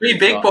man. 3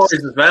 big boys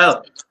as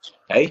well.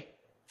 Hey,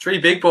 3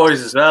 big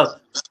boys as well.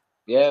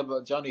 Yeah,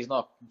 but Johnny's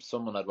not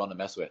someone I'd want to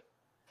mess with.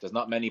 There's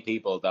not many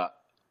people that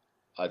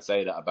I'd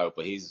say that about,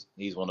 but he's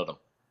one of them.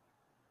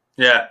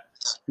 Yeah.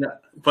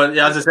 But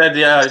as I said,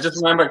 I just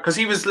remember, because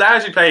he was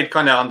largely played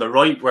kind of on the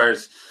right,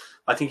 whereas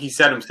I think he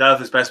said himself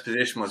his best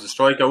position was a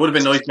striker. It would have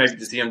been nice maybe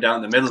to see him down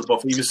in the middle,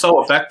 but he was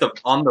so effective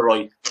on the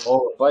right.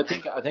 But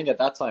I think at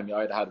that time you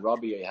either had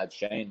Robbie or you had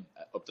Shane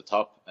up the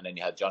top, and then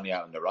you had Johnny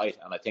out on the right.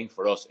 And I think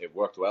for us it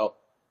worked well.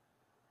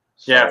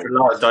 So, yeah, for a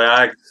lot of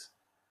diags.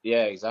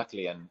 Yeah,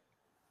 exactly. And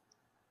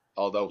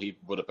although he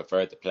would have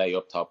preferred to play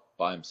up top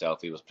by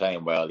himself, he was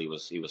playing well. He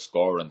was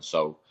scoring.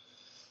 So,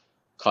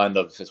 kind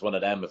of, it's one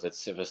of them. If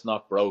it's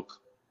not broke,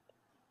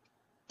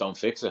 don't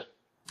fix it.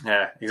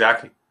 Yeah,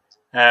 exactly.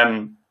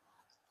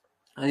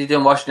 How you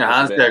doing? Washing your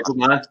hands there, good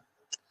man.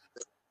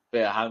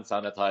 Bit of hand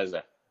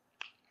sanitizer.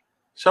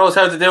 Show us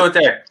how to do it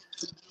there.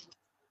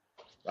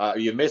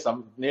 You missed.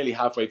 I'm nearly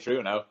halfway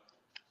through now.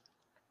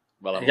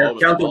 Well, you have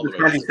to count up to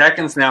 20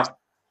 seconds now.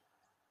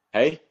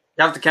 Hey,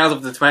 you have to count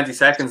up to 20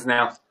 seconds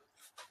now.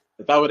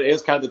 Is that what it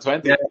is? Count to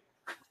 20? Yeah.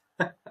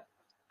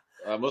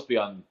 I must be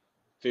on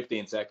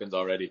 15 seconds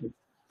already.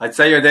 I'd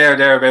say you're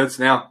thereabouts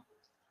now.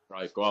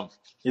 Right, go on.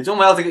 You done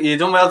well to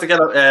get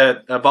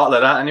a bottle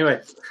of that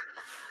anyway.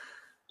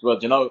 Well,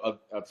 you know,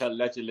 I'll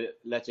let you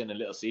in a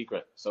little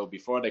secret. So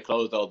before they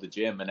closed all the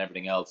gym and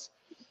everything else,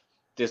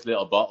 this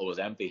little bottle was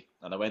empty,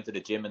 and I went to the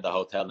gym in the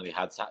hotel, and they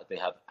had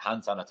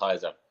hand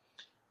sanitizer.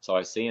 So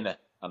I seen it,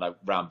 and I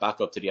ran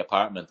back up to the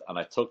apartment, and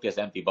I took this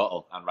empty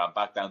bottle and ran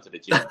back down to the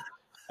gym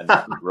and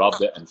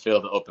robbed it and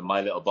filled it up in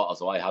my little bottle.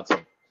 So I had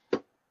some,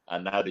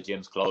 and now the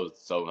gym's closed.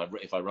 So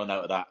if I run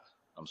out of that,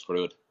 I'm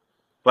screwed.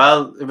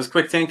 Well, it was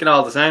quick thinking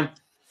all the same.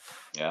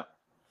 Yeah.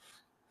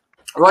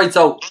 Right,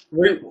 so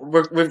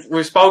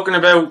we've spoken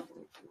about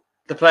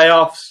the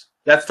playoffs.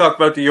 Let's talk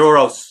about the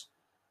Euros.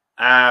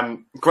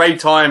 Great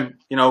time,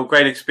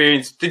 great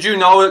experience. Did you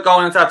know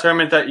going into that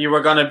tournament that you were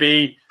going to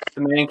be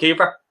the main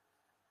keeper?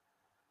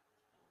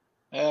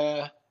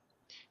 I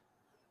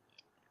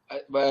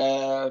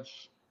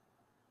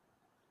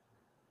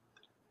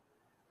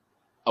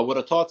would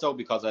have thought so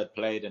because I'd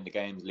played in the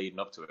games leading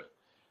up to it.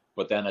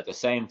 But then at the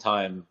same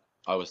time,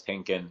 I was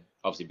thinking,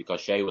 obviously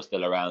because Shea was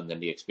still around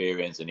and the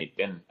experience, and he'd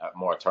been at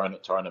more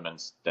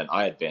tournaments than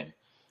I had been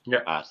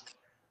at,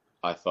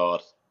 I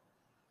thought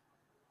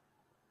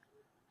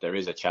there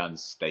is a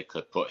chance they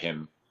could put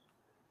him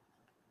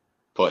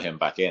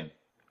back in.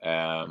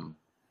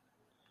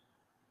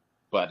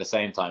 But at the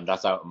same time,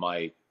 that's out of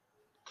my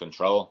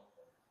control.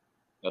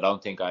 I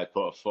don't think I had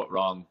put a foot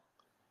wrong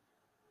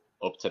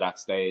up to that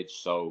stage,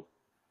 so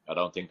I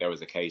don't think there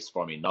was a case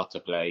for me not to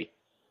play.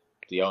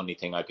 The only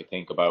thing I could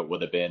think about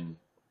would have been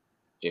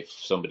if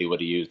somebody would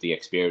have used the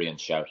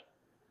experience shout.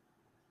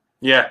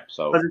 Yeah.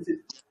 So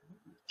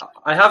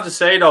I have to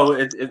say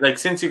though, like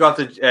since you got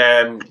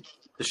the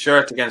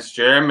shirt against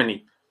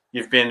Germany,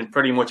 you've been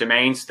pretty much a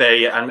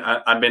mainstay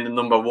and been the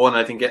number one.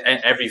 I think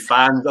every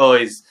fan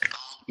eyes,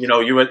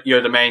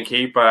 you're the main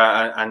keeper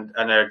and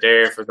they're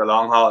there for the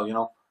long haul.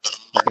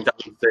 I think that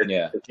was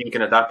the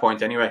thinking at that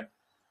point anyway.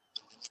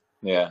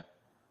 Yeah.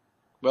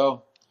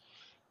 Well,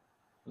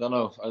 I don't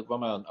know. I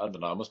don't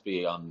know. I must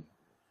be on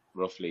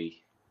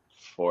roughly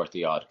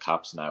 40 odd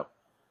caps now.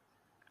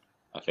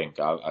 I think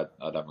I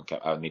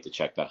need to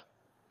check that.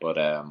 But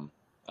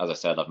as I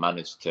said, I've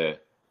managed to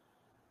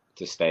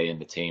stay in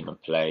the team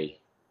and play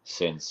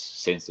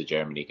since the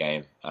Germany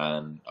game,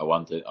 and I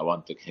want to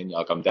continue.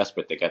 Like, I'm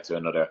desperate to get to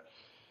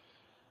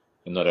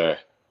another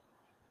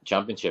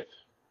championship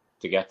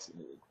to get.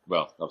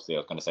 Well, obviously, I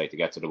was going to say to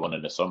get to the one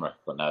in the summer,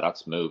 but now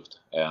that's moved.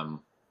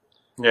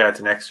 Yeah,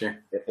 to next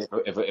year.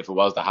 If it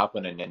was to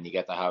happen, and then you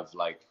get to have 2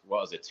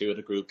 of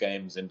the group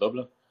games in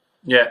Dublin.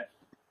 Yeah,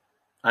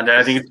 and then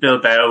I think it's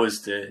Bilbao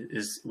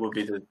will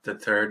be the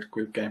third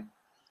group game.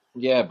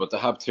 Yeah, but to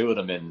have 2 of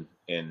them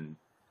in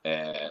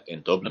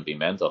Dublin be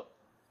mental.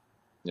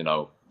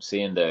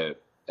 Seeing the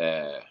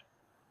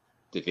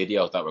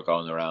videos that were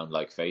going around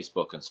like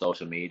Facebook and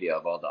social media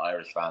of all the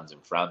Irish fans in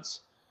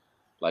France.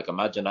 Like,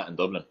 imagine that in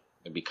Dublin.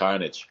 It'd be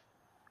carnage.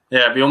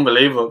 Yeah, it'd be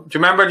unbelievable. Do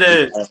you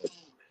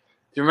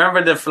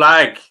remember the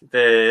flag?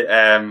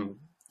 The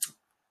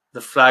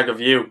flag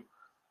of you.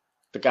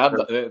 The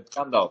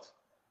Gandalf.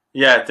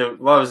 Yeah,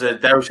 what was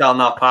it? Thou shalt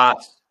not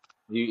pass.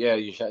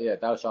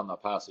 thou shalt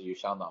not pass, or you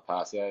shall not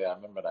pass. Yeah, I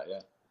remember that.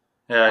 Yeah,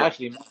 Yeah.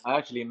 I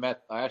actually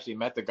met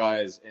the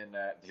guys in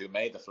who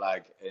made the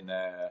flag in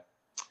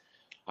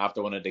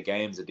after one of the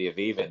games at the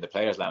Aviva in the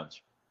Players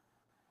Lounge.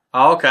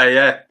 Oh, okay,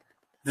 yeah.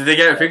 Did they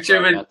get a That's where picture I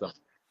of met it? them.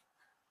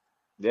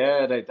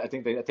 Yeah, I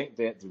think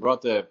they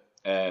brought the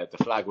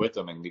flag with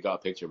them, and we got a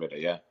picture with it.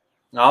 Yeah,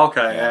 Oh,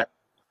 okay, uh, yeah.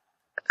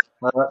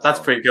 Well, that's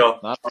so pretty cool.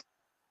 no,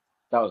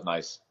 that was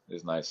nice. It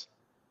was nice.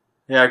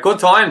 Yeah, good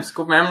times,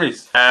 good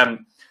memories.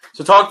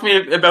 So talk to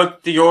me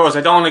about the Euros.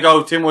 I don't want to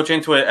go too much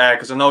into it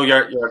because I know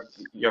you're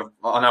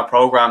on our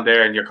program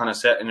there and you're kind of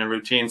setting a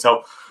routine.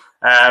 So,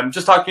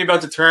 just talk to me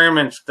about the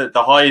tournament, the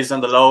highs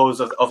and the lows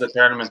of the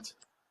tournament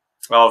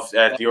of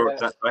the Euro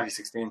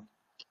 2016.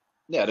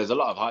 Yeah, there's a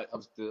lot of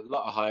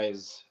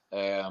highs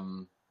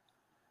from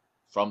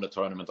the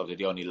tournament.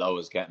 Obviously, the only low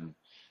is getting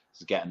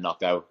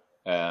knocked out.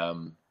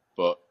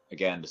 But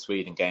again, the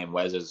Sweden game,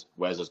 Wes's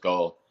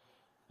goal,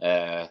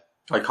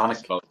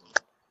 Iconic.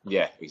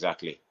 Yeah,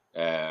 exactly.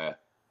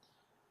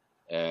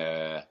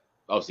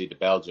 Obviously, the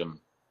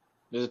Belgium.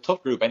 There's a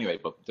tough group anyway,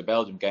 but the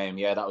Belgium game,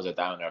 yeah, that was a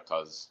downer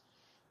because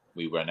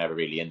we were never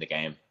really in the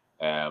game.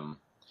 And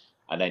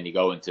then you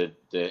go into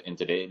the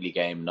Italy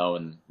game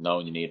knowing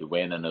you need to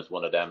win, and it's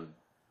one of them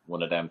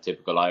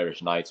typical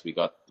Irish nights. We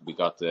got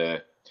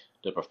the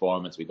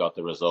performance, we got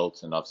the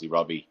results, and obviously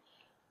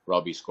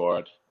Robbie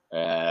scored.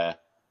 And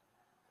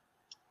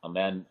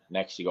then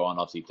next you go on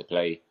obviously to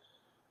play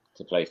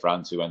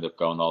France, who ended up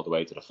going all the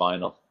way to the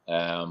final.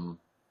 Yeah,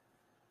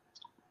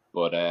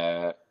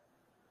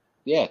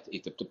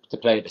 to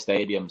play at the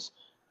stadiums,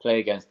 play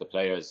against the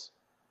players.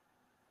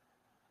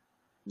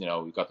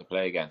 We got to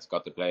play against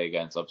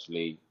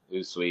obviously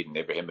who's Sweden,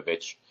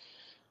 Ibrahimovic,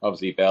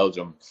 obviously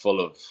Belgium, full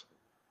of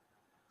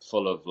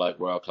like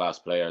world class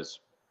players.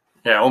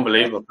 Yeah,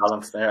 unbelievable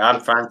talent there,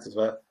 and France as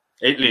well.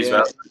 Italy as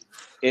well.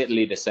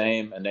 Italy the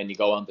same, and then you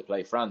go on to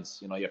play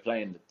France. You're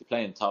playing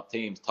top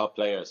teams, top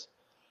players.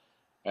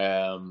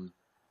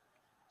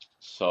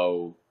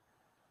 So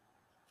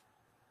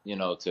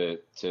to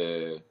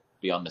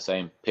be on the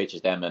same pitch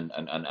as them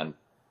and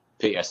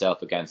pit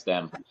yourself against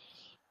them,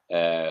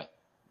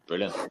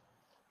 brilliant.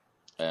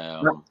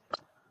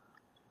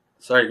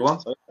 Sorry, go on.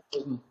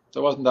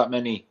 There wasn't that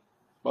many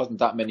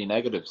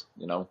negatives.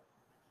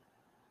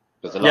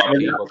 There's a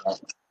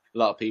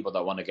lot of people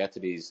that want to get to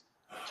these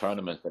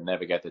tournaments but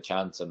never get the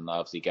chance, and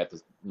obviously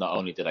not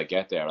only did I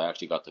get there, I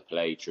actually got to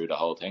play through the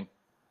whole thing.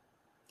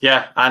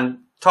 Yeah, and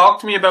talk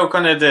to me about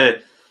kind of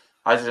the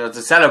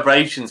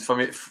celebrations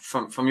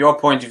from your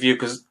point of view,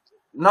 because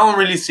no one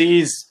really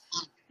sees,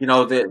 the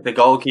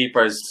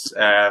goalkeepers,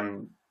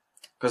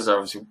 because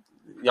obviously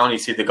you only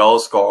see the goal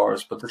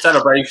scorers, but the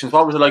celebrations.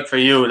 What was it like for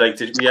you? Like,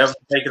 did you ever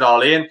take it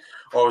all in,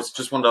 or was it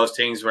just one of those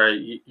things where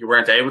you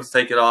weren't able to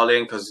take it all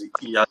in because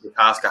you had the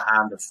task at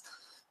hand of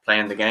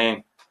playing the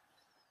game?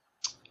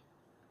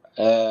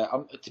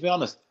 To be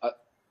honest,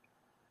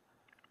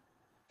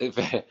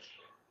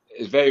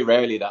 it's very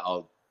rarely that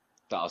I'll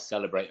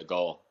celebrate a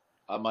goal.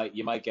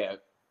 You might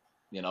get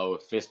a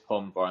fist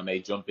pump, or I may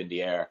jump in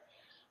the air,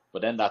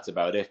 but then that's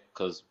about it,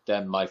 because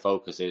then my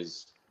focus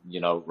is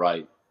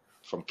right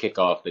from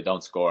kickoff they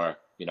don't score.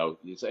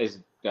 It's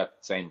that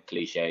same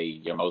cliche,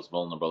 you're most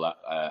vulnerable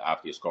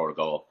after you score a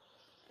goal.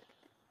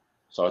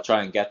 So I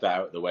try and get that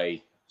out of the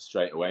way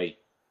straight away.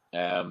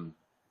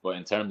 But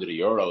in terms of the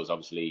Euros,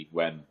 obviously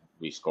when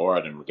we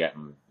scored and we're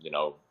getting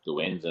the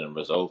wins and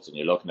results, and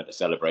you're looking at the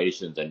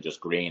celebrations and just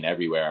green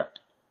everywhere,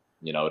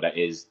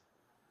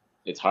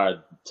 it's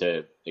hard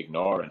to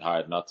ignore and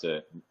hard not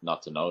to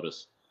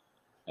notice.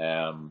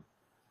 And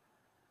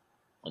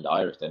the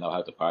Irish, they know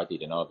how to party,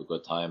 they know how to have a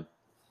good time.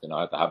 They know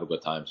how to have a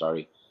good time,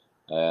 sorry.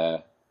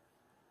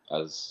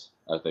 As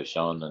they've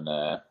shown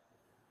on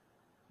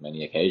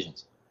many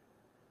occasions.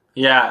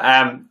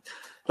 Yeah,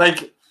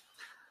 you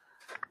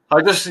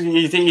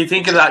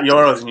think of that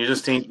Euros, and you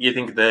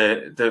think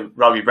the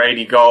Robbie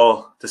Brady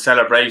goal, the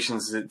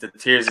celebrations, the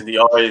tears in the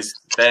eyes.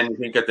 Then you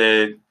think of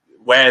the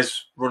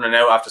Wes running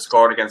out after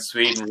scoring against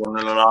Sweden,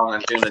 running along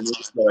and doing the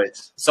news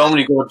slides. So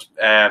many good,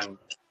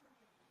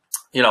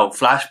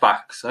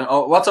 flashbacks.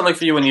 What's it like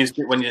for you when you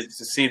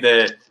see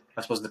the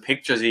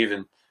pictures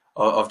even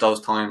of those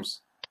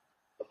times?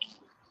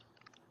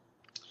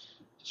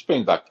 Just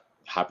bring back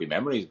happy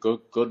memories,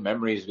 good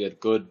memories. We had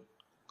good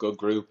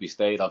group. We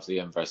stayed obviously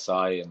in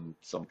Versailles and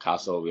some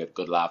castle. We had a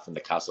good laugh in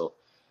the castle.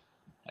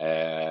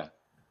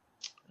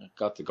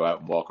 Got to go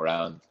out and walk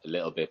around a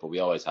little bit, but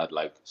we always had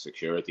like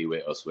security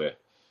with us with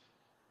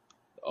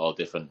all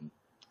different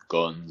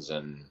guns,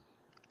 and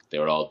they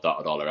were all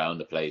dotted all around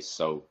the place,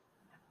 so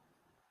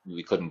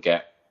we couldn't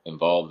get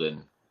involved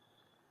in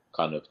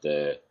kind of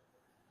the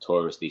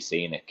touristy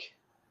scenic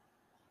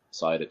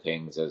side of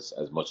things as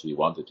much as we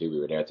wanted to. We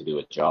were there to do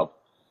a job,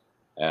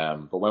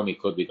 but when we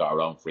could, we got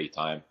our own free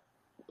time.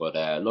 But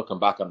looking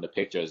back on the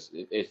pictures,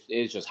 it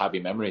is just happy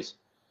memories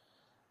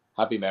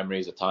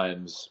at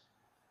times.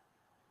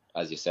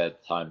 As you said,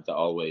 time to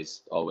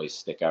always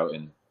stick out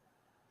in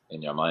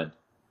your mind.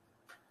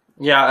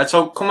 Yeah,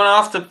 so coming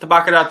off the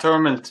back of that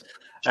tournament,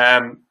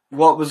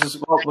 what was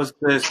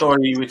the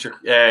story with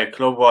your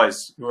club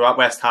wise? You were at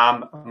West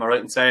Ham, am I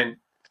right in saying?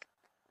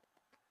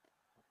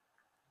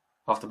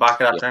 Off the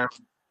back of that term?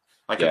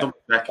 I can double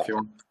check if you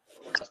want.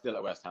 I'm still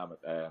at West Ham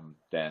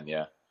then,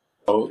 yeah.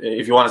 So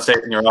if you want to say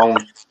it in your own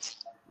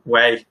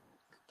way,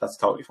 that's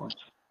totally fine.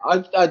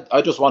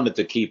 I just wanted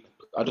to keep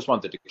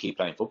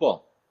playing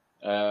football.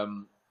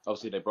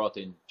 Obviously they brought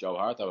in Joe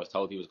Hart. I was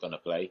told he was going to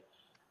play,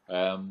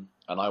 and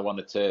I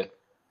wanted to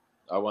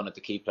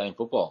keep playing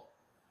football.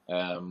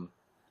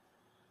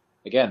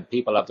 Again,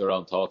 people have their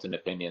own thoughts and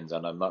opinions,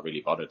 and I'm not really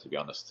bothered, to be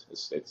honest.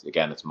 It's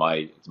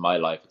my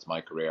life, it's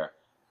my career.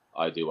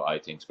 I do what I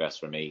think's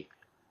best for me.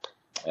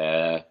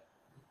 And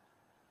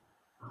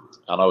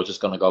I was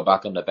just going to go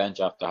back on the bench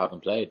after having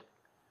played.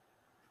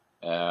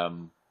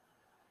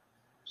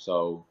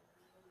 So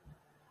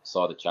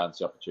saw the chance,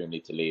 the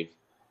opportunity to leave.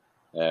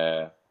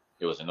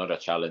 It was another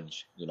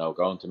challenge,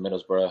 going to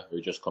Middlesbrough,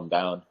 who just come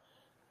down,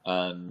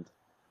 and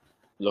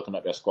looking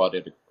at their squad,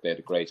 they had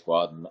a great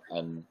squad,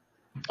 and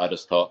I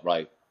just thought,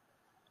 right,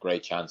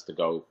 great chance to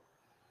go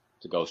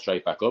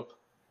straight back up.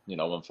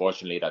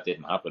 Unfortunately that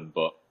didn't happen,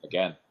 but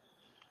again,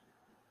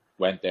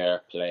 went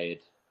there,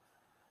 played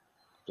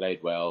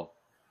well,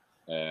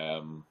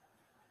 got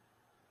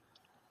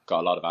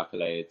a lot of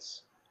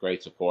accolades,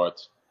 great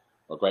support,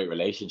 or great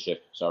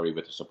relationship,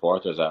 with the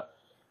supporters at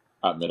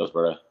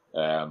Middlesbrough.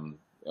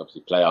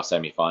 Obviously playoff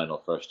semi-final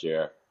first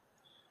year,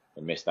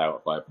 I missed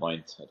out by a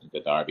point. I think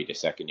the derby the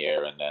second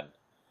year, and then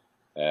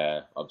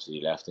obviously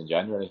left in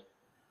January.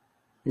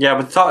 Yeah,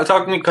 but talk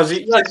to me, because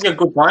you had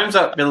good times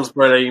at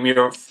Middlesbrough.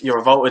 You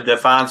were voted the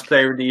fans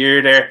player of the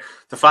year there.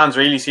 The fans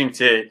really seemed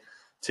to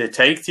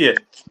take to you.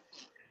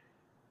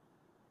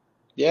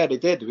 Yeah, they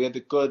did. We had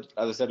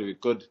as I said, we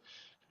had good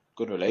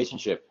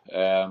relationship.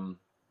 Again,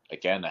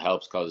 it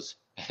helps because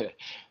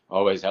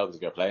always helps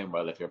if you're playing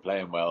well. If you're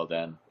playing well,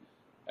 then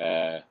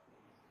the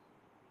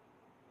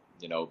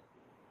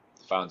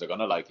fans are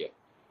gonna like you.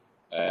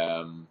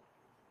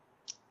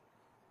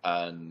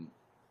 And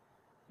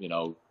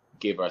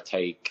give or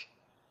take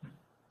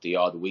the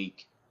odd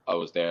week, I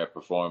was there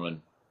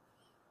performing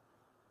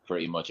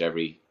pretty much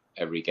every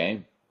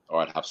game,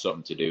 or I'd have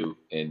something to do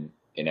in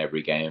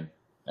every game.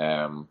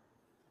 And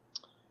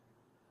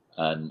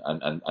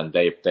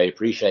they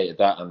appreciated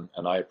that,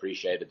 and I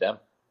appreciated them.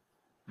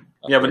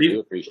 I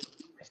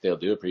still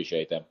do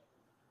appreciate them.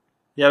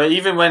 Yeah, but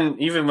even when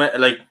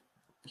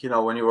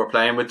when you were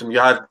playing with them, you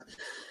had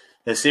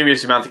a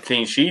serious amount of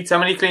clean sheets. How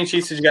many clean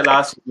sheets did you get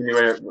last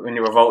year when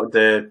you were voted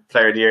the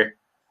player of the year?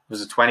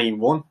 Was it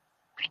 21?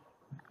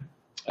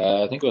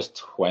 I think it was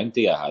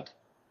 20 I had.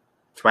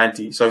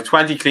 20. So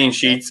 20 clean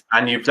sheets,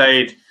 and you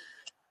played,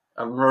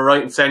 I'm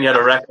right in saying you had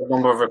a record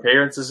number of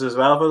appearances as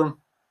well for them?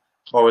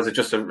 Or was it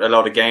just a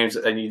lot of games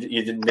and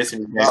you didn't miss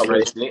any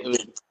games? It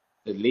was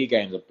the league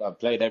games. I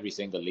played every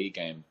single league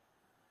game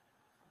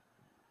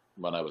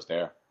when I was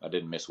there. I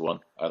didn't miss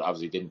one. I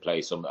obviously didn't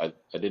play some. I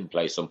didn't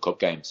play some cup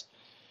games.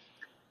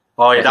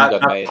 Oh yeah,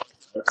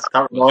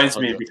 that reminds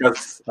me,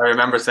 because I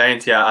remember saying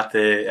to you at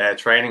the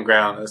training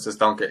ground, "Let's just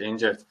don't get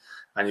injured."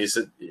 And you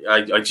said,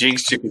 "I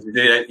jinxed you because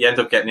you end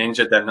up getting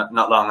injured." Then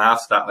not long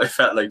after that, I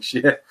felt like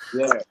shit.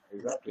 Yeah,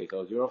 exactly. So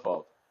it was your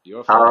fault.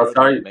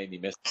 Sorry, you made me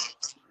miss.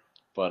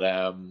 But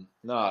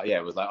no, yeah,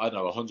 it was like, I don't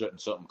know, 100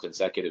 and something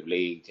consecutive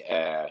league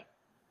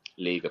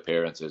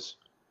appearances.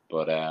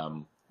 But yeah,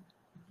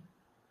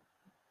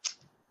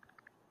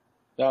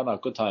 no,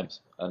 good times.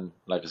 And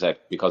like I said,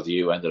 because of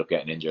you, ended up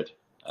getting injured.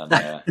 And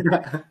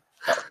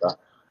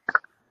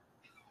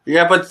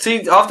yeah, but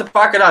see, off the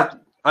back of that,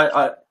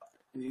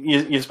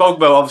 you spoke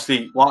about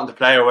obviously wanting to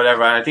play or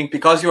whatever, and I think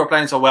because you were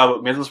playing so well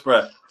with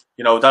Middlesbrough,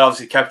 that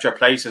obviously kept your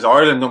place as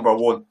Ireland number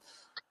one.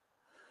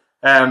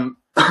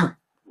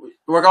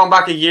 We're going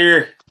back a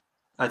year.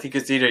 I think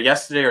it's either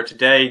yesterday or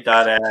today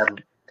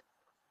that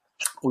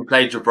we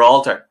played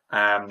Gibraltar.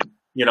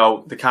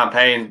 The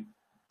campaign,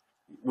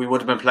 we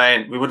would have been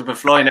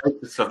flying out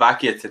to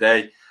Slovakia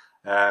today.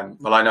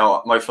 Well, I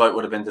know my flight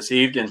would have been this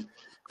evening.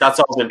 That's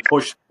all been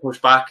pushed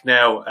back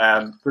now.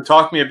 But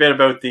talk to me a bit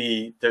about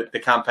the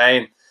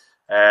campaign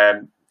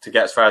to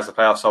get as far as the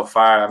playoffs so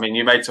far. I mean,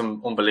 you made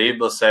some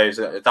unbelievable saves.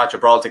 That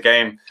Gibraltar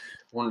game,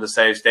 one of the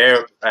saves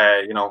there,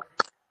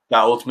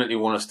 that ultimately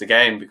won us the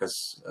game,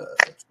 because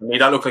for me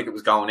that looked like it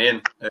was going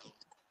in. It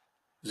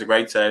was a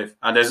great save.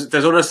 And there's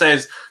other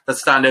saves that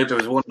stand out. There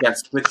was one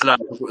against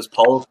Switzerland. I think it was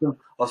Poulsen.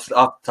 Off the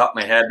top of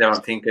my head there,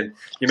 I'm thinking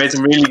you made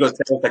some really good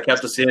saves that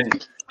kept us in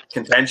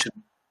contention.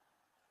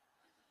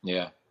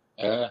 Yeah.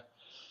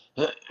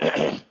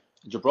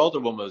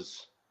 Gibraltar one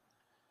was,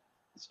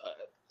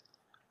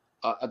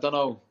 I don't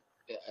know.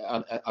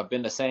 I've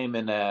been the same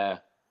in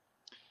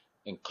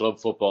club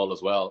football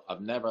as well.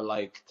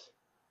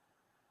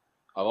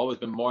 I've always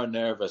been more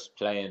nervous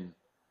playing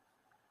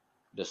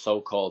the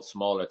so-called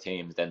smaller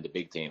teams than the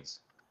big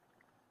teams,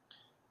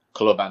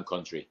 club and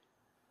country.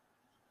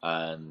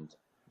 And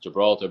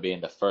Gibraltar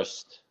being the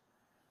first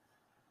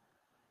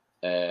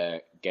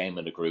game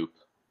in the group,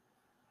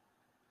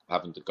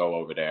 having to go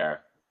over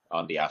there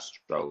on the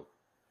Astro,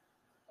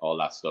 all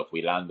that stuff.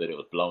 We landed, it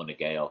was blowing a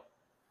gale.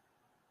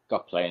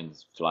 got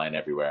planes flying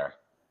everywhere,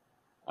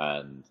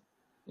 and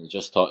you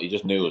just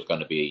knew it was going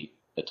to be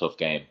a tough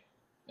game.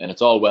 And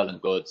it's all well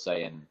and good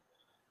saying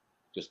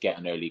just get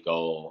an early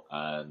goal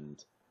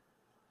and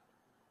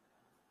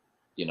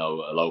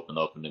it'll open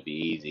up and it'll be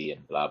easy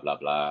and blah blah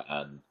blah.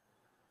 And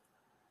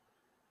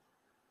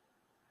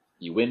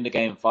you win the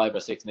game 5 or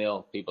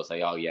 6-0, people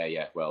say, oh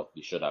yeah, well,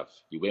 you should have.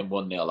 You win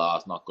 1-0, oh,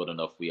 it's not good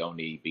enough, we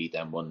only beat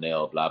them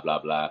 1-0, blah blah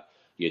blah.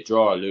 You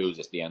draw or lose,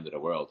 it's the end of the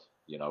world.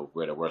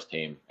 We're the worst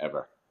team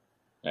ever.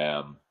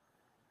 And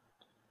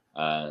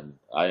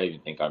I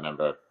even think I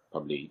remember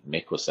probably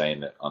Mick was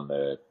saying it on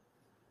the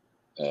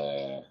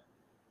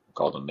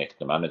called him Mick,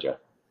 the manager,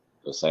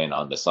 was saying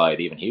on the side,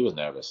 even he was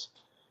nervous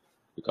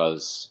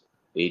because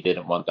he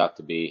didn't want that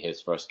to be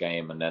his first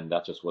game, and then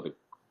that just would have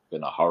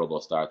been a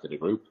horrible start to the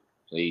group.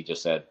 So he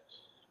just said,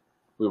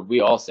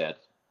 we all said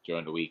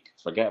during the week,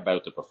 forget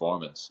about the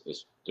performance,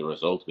 it's the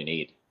result we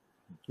need.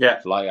 Yeah,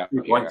 fly out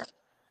here.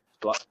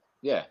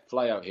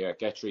 Fly out here,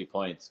 get 3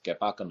 points, get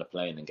back on the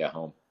plane and get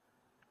home.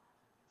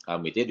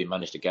 And we did. We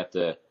managed to get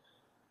the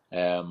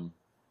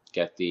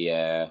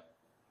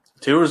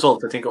 2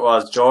 results. I think it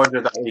was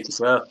Georgia that week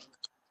as well.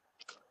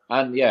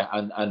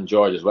 And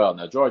Georgia as well.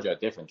 Now Georgia are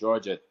different.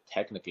 Georgia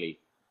technically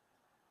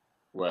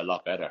were a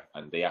lot better,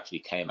 and they actually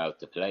came out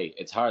to play.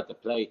 It's hard to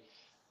play.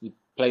 You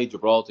play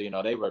Gibraltar.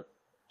 They were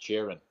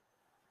cheering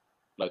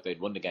like they'd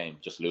won the game,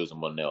 just losing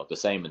 1-0. The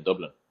same in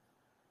Dublin,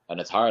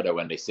 and it's harder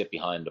when they sit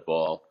behind the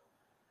ball,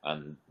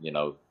 and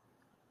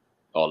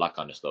all that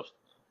kind of stuff.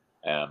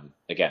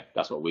 Again,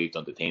 that's what we've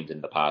done to teams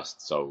in the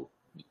past, so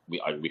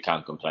we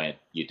can't complain.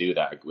 You do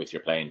that with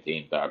your playing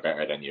teams that are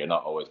better than you. You're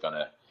not always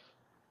gonna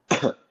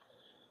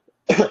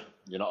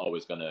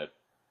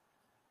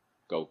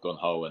go gun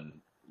ho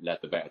and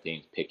let the better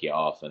teams pick you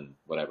off and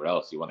whatever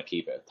else. You want to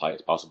keep it as tight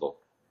as possible.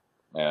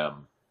 But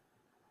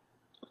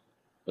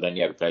then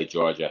we played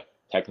Georgia.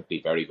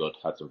 Technically very good.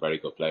 Had some very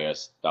good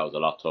players. That was a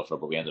lot tougher,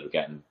 but we ended up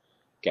getting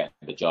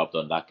the job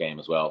done that game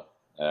as well.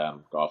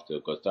 Got off to a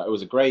good start. It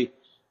was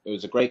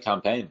a great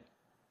campaign.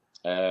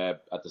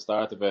 At the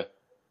start of it,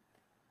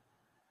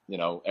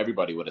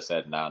 everybody would have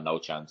said, nah, no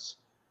chance.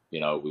 We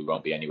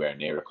won't be anywhere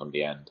near it come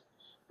the end.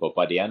 But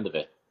by the end of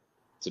it,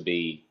 to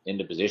be in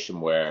the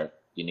position where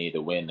you need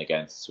a win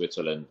against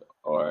Switzerland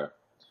or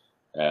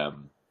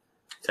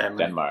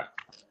Denmark,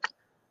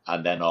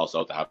 and then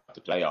also to have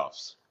the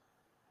playoffs,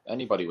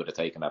 anybody would have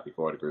taken that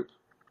before the group.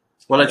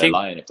 Well, I think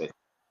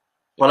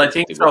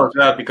so as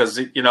well, because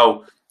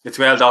it's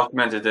well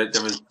documented that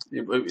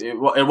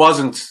it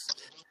wasn't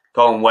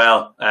going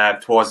well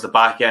towards the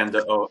back end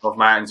of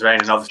Martin's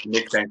reign, and obviously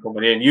Mick then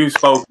coming in. You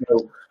spoke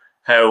about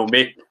how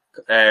Mick.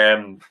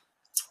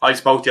 I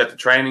spoke to you at the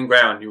training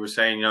ground. You were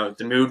saying,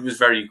 the mood was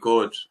very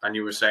good, and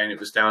you were saying it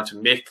was down to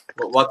Mick.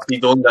 But what's he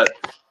done that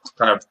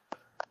kind of,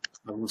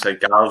 I wouldn't say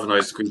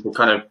galvanised the group, but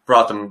kind of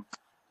brought them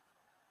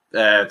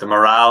the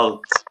morale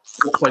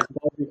up, like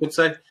you could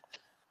say?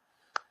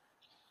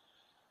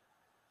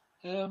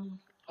 I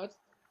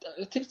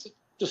think it's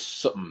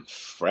just something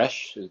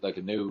fresh. It's like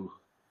a new.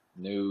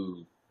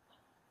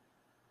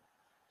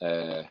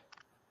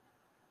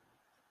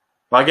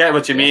 I get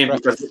what you mean,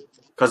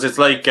 because it's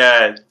like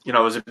it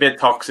was a bit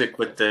toxic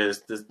with the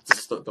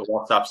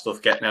WhatsApp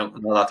stuff getting out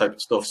and all that type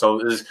of stuff. So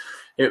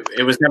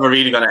it was never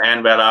really going to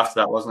end well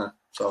after that, wasn't it?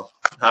 So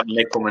having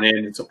Nick coming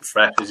in, it's something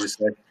fresh, as you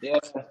said. Yeah.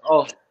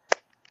 Oh,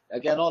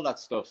 again, all that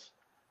stuff.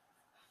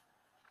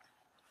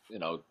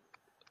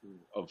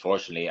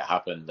 Unfortunately, it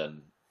happened,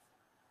 and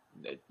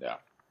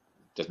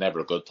there's never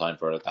a good time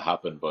for it to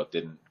happen, but it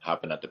didn't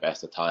happen at the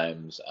best of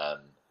times,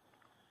 and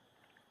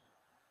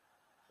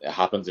it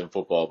happens in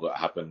football, but it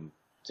happened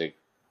to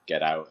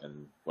get out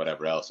and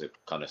whatever else. It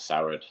kind of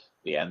soured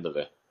the end of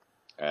it.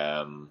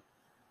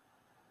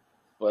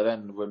 But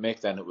then with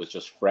Mick, then it was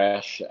just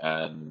fresh,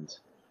 and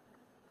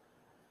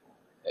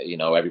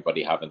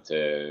everybody having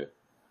to,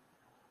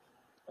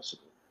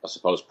 I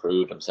suppose,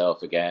 prove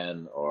himself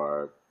again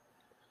or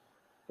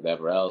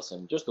whatever else,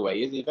 and just the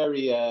way he's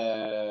very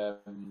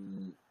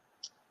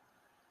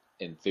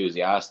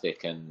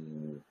enthusiastic,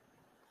 and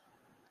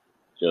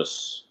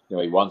just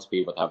he wants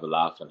people to have a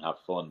laugh and have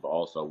fun, but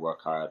also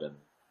work hard and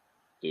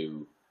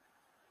do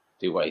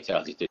what he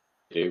tells you to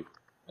do.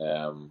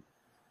 And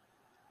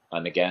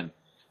again,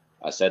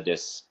 I said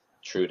this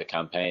through the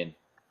campaign,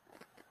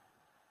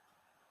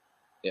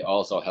 it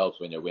also helps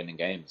when you're winning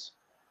games.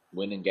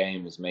 Winning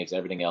games makes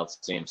everything else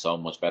seem so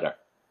much better.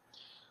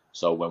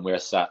 So when we're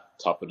sat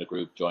top of the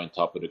group, joined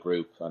top of the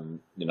group, and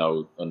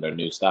under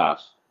new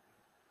staff,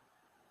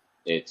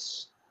 it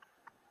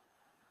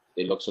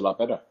looks a lot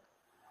better.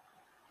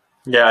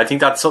 Yeah, I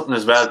think that's something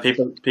as well.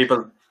 People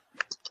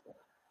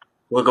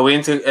will go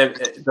into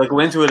they'll go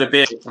into it a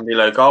bit and be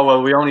like, oh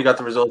well, we only got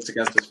the results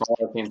against the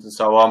smaller teams and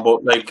so on.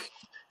 But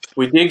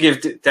we did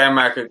give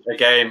Denmark a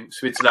game,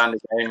 Switzerland a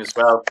game as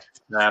well,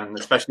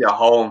 especially at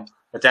home.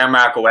 But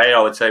Denmark away, I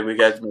would say we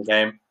gave them a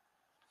game.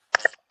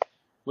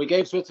 We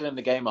gave Switzerland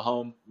a game at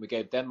home. We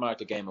gave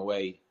Denmark a game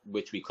away,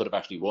 which we could have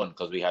actually won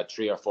because we had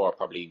 3 or 4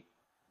 probably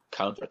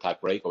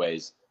counter-attack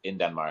breakaways in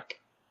Denmark.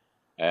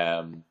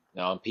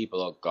 Now, and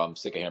people go, I'm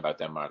sick of hearing about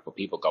Denmark, but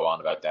people go on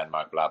about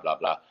Denmark, blah, blah,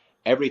 blah.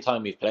 Every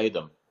time we've played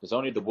them, there's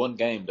only the one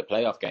game, the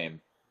playoff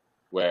game,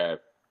 where,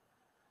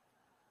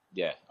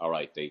 yeah, all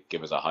right, they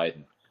give us a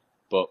hiding.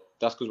 But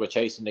that's because we're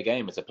chasing the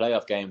game. It's a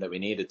playoff game that we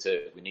needed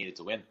to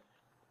win.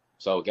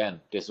 So again,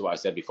 this is what I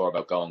said before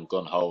about going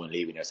gun-ho and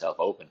leaving yourself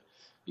open.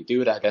 You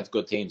do that against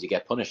good teams, you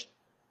get punished.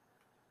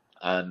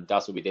 And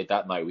that's what we did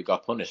that night. We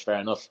got punished, fair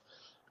enough.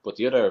 But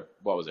the other,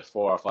 4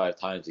 or 5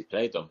 times we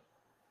played them,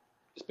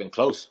 it's been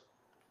close.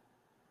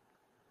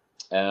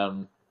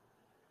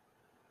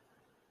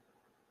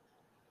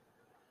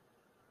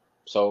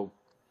 So,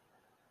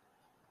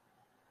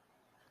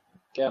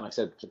 again, like I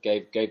said,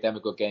 gave them a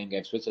good game,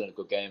 gave Switzerland a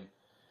good game.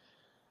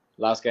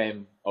 Last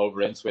game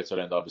over in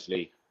Switzerland,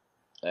 obviously.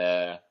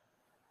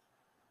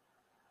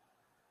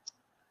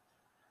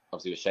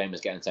 Obviously, with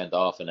Seamus getting sent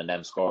off and then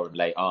them scoring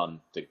late on,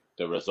 the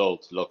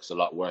result looks a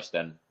lot worse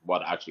than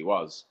what it actually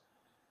was.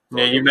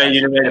 Yeah, you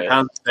made a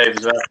penalty save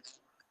as well.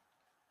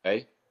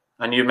 Hey?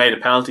 And you made a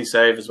penalty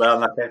save as well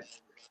in that game.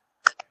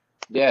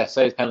 Yeah,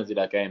 saved penalty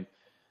that game.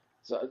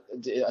 So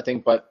I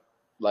think, but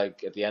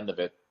like at the end of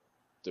it,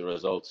 the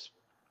results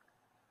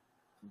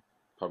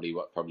probably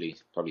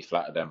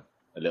flattered them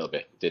a little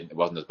bit. It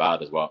wasn't as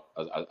bad as what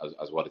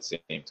it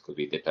seemed, because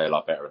we did play a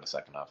lot better in the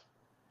second half.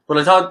 Well,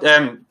 I thought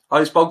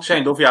I spoke to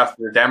Shane Duffy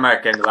after the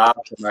Denmark game, the last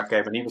Denmark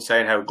game, and he was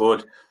saying how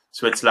good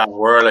Switzerland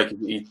were. Like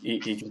he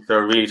thinks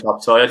they're really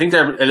top side. I think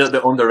they're a little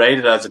bit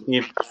underrated as a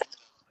team.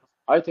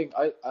 I think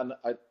I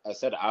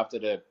said after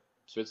the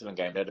Switzerland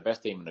game, they're the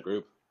best team in the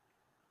group.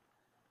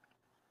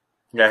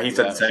 Yeah, he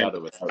said the same.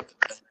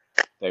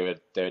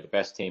 They're the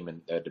best team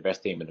in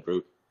the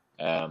group.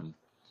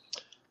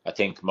 I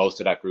think most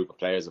of that group of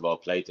players have all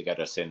played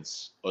together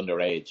since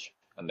underage,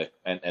 and they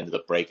ended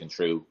up breaking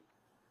through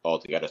all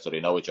together, so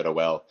they know each other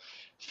well.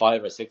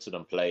 5 or 6 of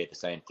them play the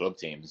same club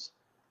teams.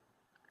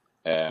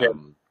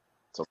 So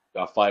we've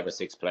got 5 or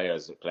 6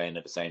 players playing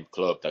at the same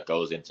club that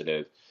goes into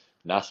the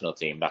national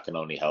team. That can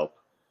only help.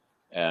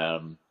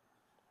 And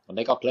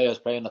they got players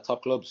playing at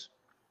top clubs,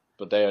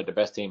 but they are the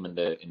best team in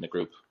the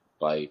group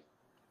by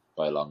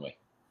a long way.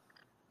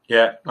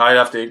 Yeah, I'd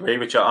have to agree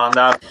with you on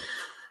that.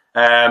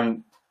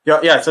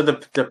 So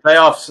the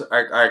playoffs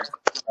are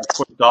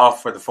put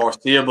off for the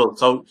foreseeable.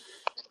 So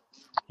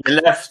you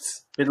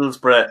left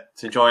Middlesbrough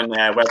to join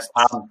West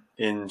Ham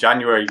in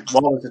January.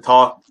 What was the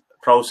thought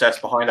process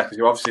behind that? Because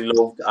you obviously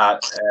loved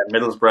at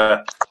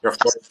Middlesbrough, your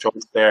first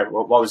choice there.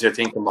 What was your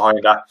thinking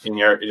behind that, in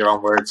your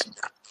own words?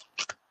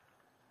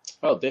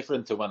 Well,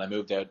 different to when I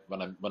moved out.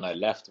 When I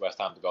left West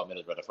Ham to go to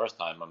Middlesbrough the first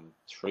time, I'm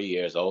 3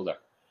 years older.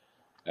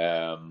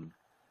 Again,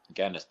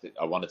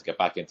 I wanted to get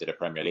back into the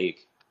Premier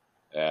League.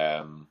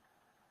 The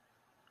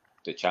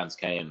chance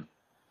came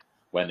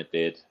when it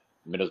did.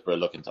 Middlesbrough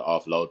looking to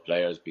offload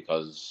players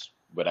because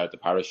without the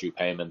parachute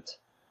payment,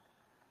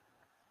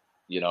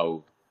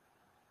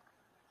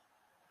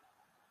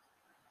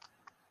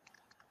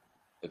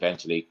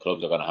 eventually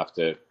clubs are going to have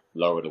to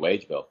lower the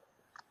wage bill.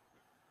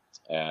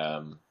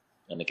 And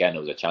again, it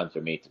was a chance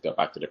for me to go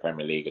back to the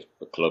Premier League,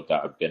 a club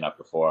that I've been at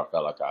before. I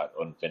felt like I had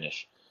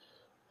unfinished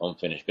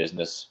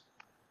business.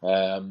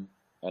 And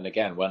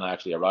again, when I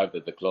actually arrived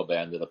at the club, I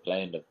ended up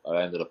playing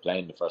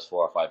the first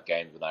 4 or 5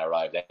 games when I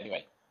arrived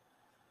anyway.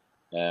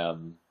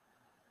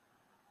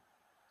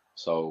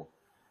 So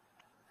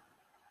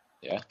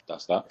yeah,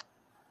 that's that.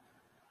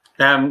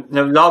 Now,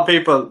 a lot of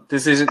people,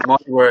 this isn't my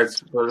words,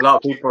 but a lot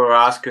of people are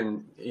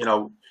asking,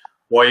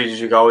 why did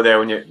you go there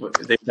when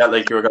they felt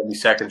like you were going to be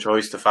second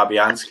choice to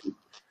Fabianski? Do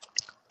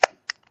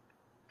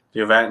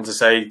you have anything to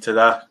say to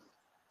that?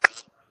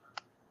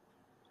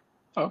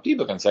 Oh,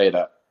 people can say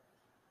that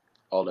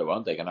all they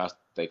want. They can ask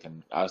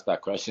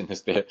that question.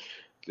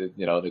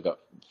 They've got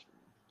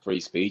free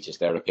speech. It's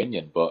their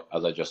opinion. But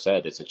as I just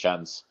said, it's a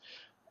chance.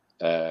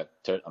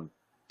 I'm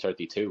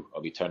 32.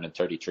 I'll be turning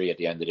 33 at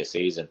the end of the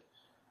season.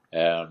 It's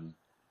a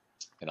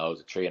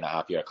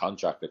 3.5-year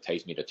contract that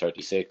takes me to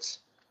 36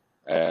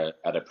 at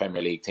a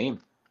Premier League team.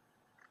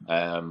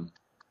 And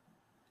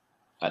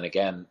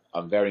again,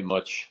 I'm very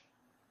much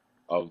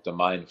of the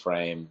mind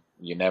frame.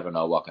 You never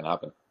know what can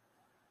happen.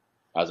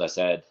 As I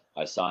said,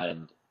 I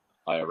signed,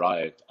 I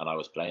arrived, and I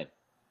was playing.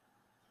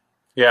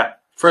 Yeah,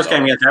 first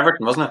game against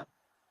Everton, wasn't it?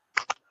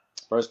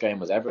 First game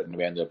was Everton.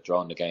 We ended up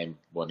drawing the game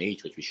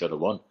 1-1, which we should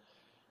have won.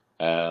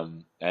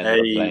 Ended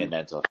up playing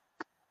then till.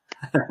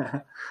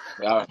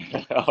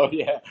 Oh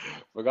yeah,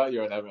 forgot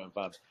you're an Everton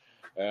fan.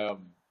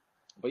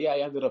 But yeah, I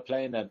ended up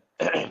playing then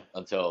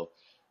until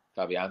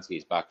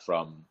Fabianski's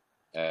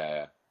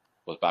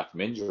was back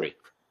from injury.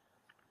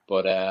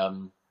 But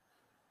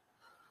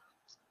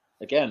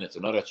again, it's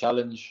another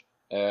challenge,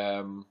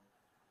 and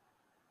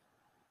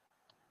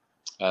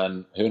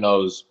who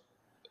knows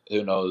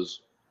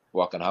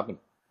what can happen.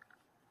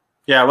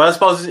 Yeah, well, I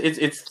suppose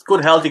it's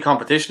good, healthy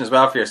competition as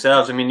well for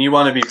yourselves. I mean, you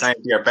want to be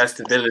playing to your best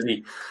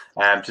ability,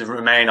 to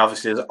remain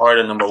obviously as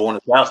Ireland number 1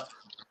 as well.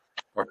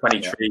 Or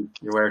 23. Yeah.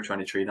 You were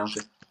 23, don't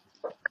you?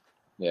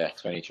 Yeah,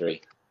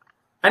 23.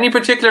 Any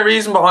particular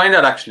reason behind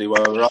that, actually?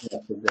 Well, we're on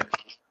that.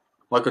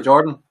 Michael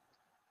Jordan?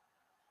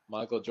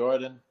 Michael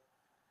Jordan.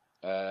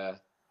 I've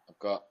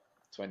got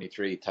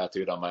 23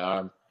 tattooed on my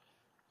arm.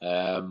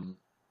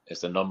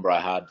 It's the number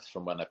I had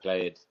from when I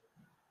played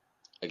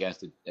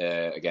against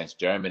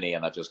Germany,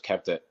 and I just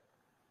kept it.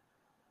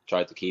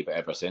 Tried to keep it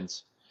ever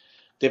since.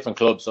 Different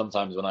clubs.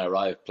 Sometimes when I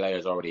arrive,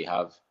 players already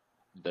have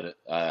the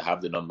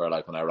number.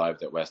 Like when I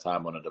arrived at West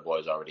Ham, one of the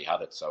boys already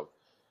had it, so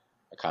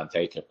I can't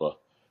take it. But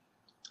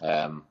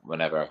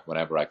whenever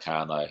I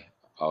can,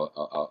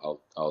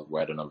 I'll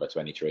wear the number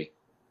 23.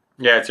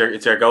 Yeah,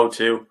 it's your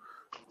go-to.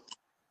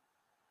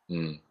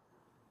 Mm.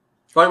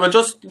 Right, well,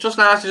 just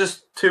now, ask you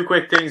just two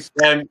quick things.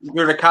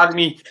 Your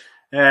academy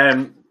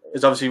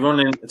is obviously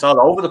running. It's all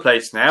over the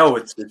place now.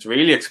 It's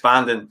really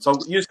expanding. So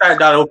you started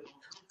that up.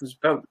 It was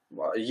about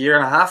a year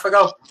and a half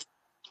ago,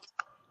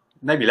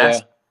 maybe less.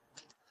 Yeah.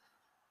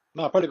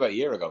 No, probably about a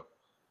year ago.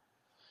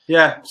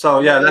 Yeah. So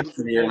yeah, less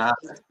than a year and a half.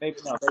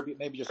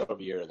 Maybe just over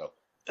a year ago.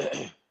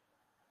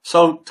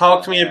 So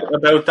talk to me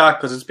about that,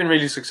 because it's been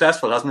really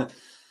successful, hasn't it?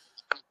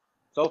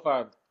 So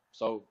far,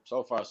 so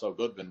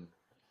good. Been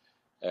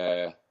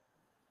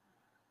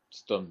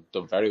it's done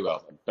very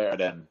well, better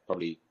than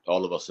probably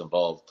all of us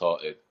involved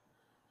thought it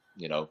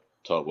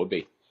would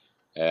be.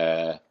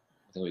 I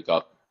think we've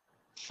got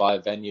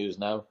 5 venues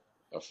now,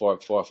 or four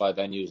or five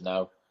venues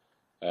now.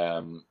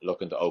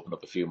 Looking to open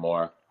up a few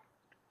more.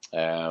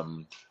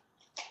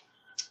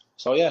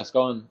 So yeah, it's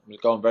going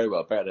very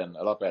well,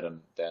 a lot better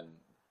than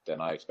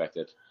I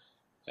expected.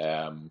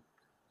 The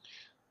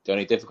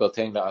only difficult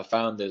thing that I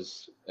found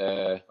is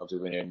obviously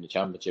when you're in the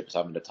championship is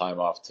having the time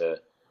off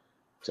to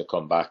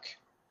come back.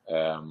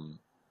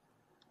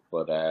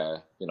 But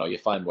you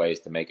find ways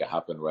to make it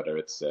happen, whether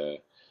it's a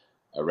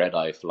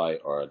red-eye flight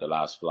or the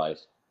last flight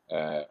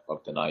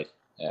of the night,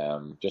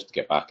 just to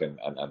get back and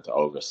to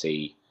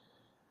oversee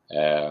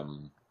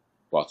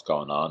what's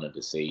going on and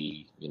to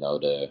see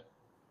the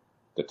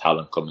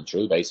talent coming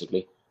through,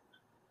 basically.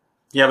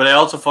 Yeah, but I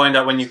also find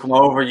that when you come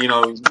over, you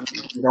don't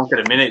get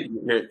a minute.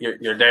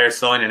 You're there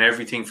signing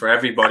everything for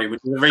everybody,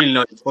 which is a really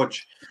nice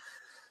touch.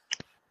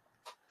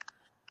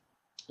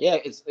 Yeah,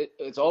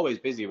 it's always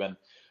busy when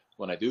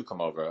I do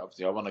come over.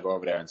 Obviously, I want to go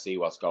over there and see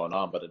what's going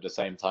on, but at the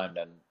same time,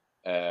 then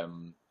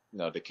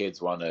the kids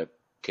want to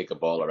kick a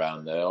ball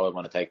around. They always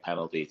want to take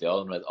penalties. They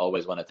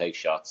always want to take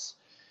shots.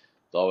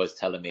 They're always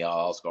telling me, "Oh,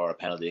 I'll score a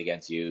penalty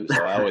against you."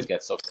 So I always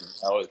get sucked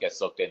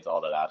into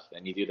all of that.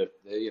 And you do the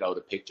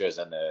pictures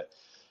and the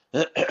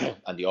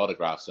and the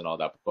autographs and all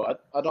that.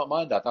 But I don't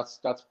mind that. That's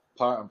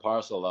part and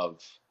parcel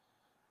of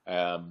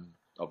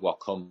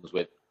what comes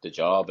with the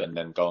job, and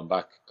then going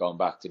back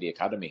to the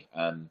academy.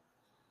 And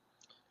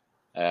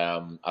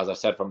as I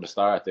said from the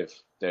start,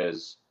 if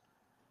there's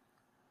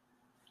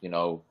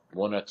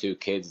one or two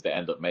kids that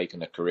end up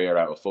making a career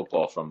out of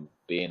football from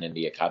being in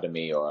the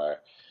academy,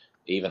 or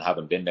even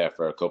having been there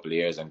for a couple of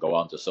years and go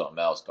on to something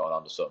else, going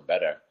on to something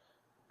better,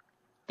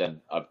 then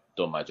I've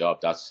done my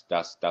job. That's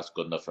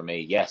good enough for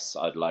me. Yes,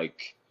 I'd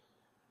like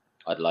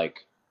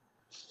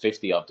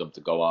 50 of them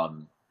to go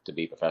on to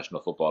be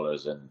professional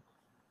footballers and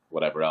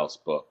whatever else,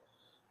 but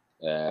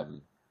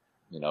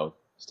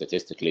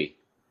statistically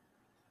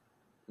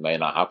may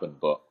not happen.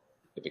 But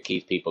if it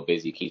keeps people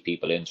busy, keeps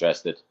people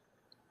interested,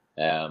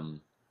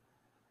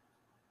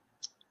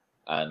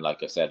 and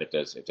like I said, if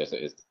there's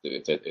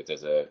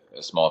a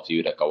small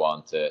few that go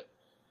on to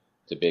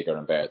bigger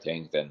and better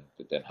things, then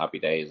happy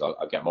days.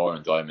 I'll get more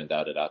enjoyment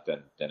out of that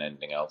than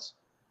anything else.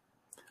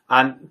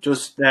 And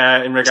just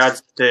in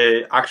regards to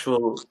the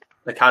actual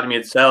academy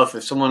itself,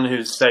 if someone who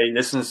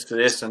listens to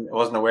this and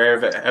wasn't aware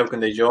of it, how can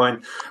they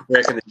join?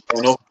 Where can they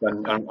join up,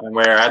 and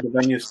where are the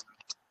venues?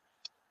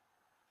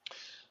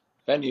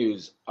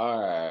 Venues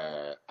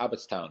are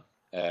Abbottstown,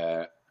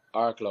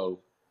 Arklow,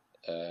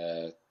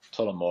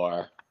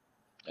 Tullamore.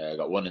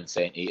 Got one in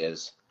St.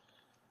 Eata's,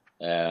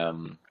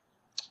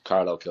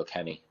 Carlow,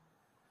 Kilkenny.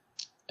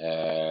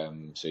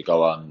 So you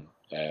go on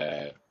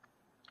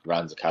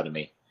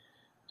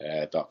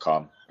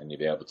ransacademy.com and you'll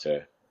be able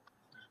to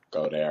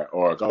go there,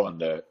 or go on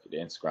the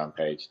Instagram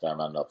page, Darren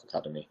Randolph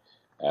Academy,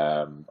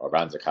 or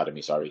Rans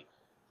Academy, sorry.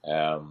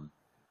 I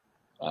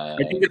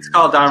think it's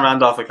called Darren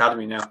Randolph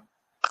Academy now.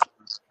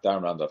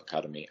 Darren Randolph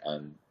Academy,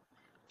 and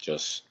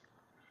just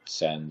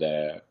send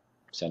a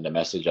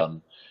message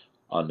on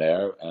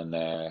there and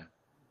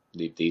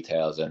leave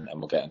details, and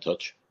we'll get in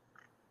touch.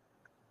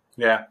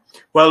 Yeah.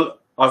 Well,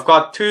 I've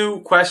got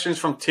 2 questions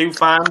from 2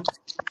 fans.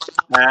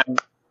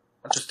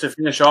 Just to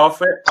finish off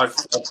with, I've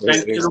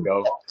Here we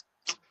go.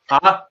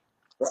 Huh?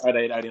 Are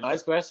they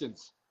nice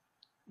questions?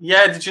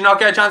 Yeah, did you not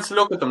get a chance to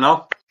look at them,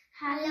 no?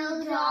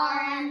 Hello,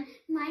 Darren.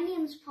 My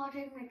name's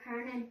Patrick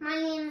McKernan. My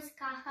name is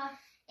Kaka.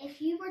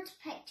 If you were to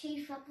pick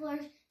 2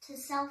 footballers to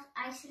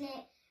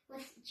self-isolate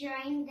with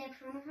during the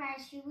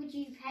coronavirus, who would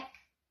you pick?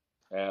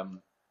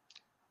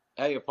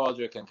 Hey,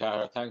 Padraig and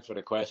Cara, thanks for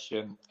the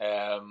question.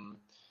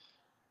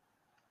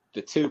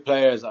 The 2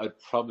 players I'd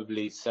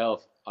probably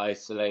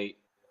self-isolate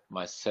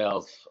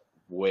myself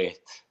with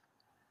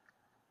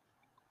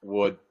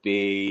would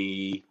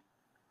be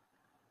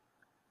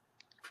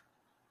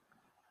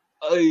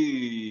I'm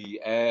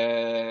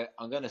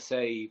going to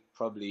say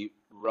probably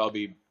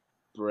Robbie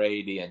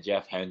Brady and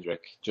Jeff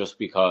Hendrick, just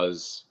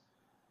because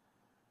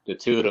the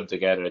two of them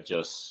together are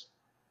just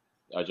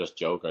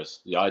jokers.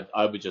 Yeah,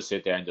 I would just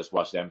sit there and just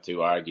watch them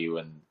two argue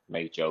and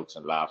make jokes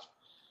and laugh.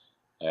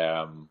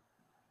 I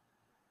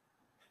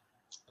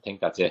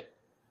think that's it.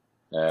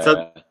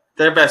 So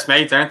they're best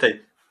mates, aren't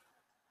they?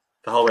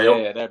 The whole way up.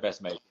 Yeah, they're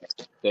best mates.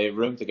 They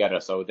room together,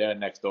 so they're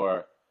next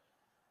door.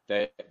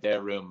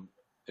 Their room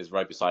is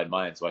right beside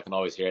mine, so I can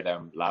always hear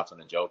them laughing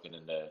and joking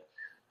and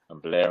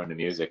blaring the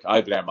music.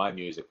 I blare my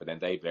music, but then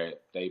they blare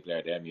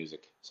their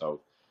music.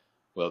 So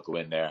we'll go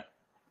in there.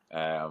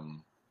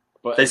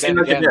 But they seem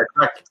like a bit of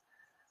crack.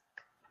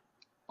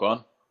 Go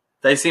on.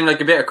 They seem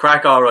like a bit of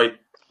crack, all right.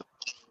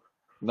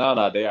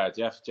 No, they are.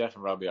 Jeff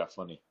and Robbie are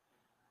funny.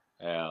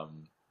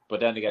 But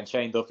then again,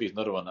 Shane Duffy's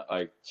another one.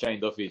 Like Shane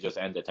Duffy is just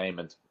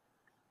entertainment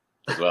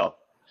as well.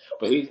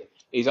 But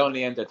he's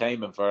only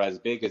entertainment for as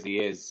big as he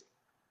is.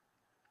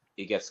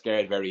 He gets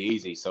scared very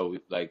easy. So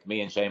like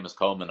me and Seamus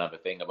Coleman have a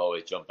thing of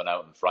always jumping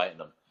out and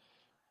frightening him,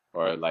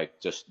 or like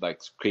just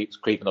like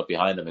creeping up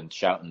behind him and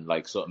shouting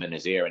like something in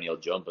his ear, and he'll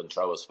jump and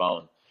throw his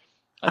phone,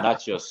 and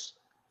that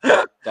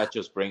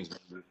just brings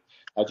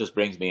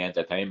me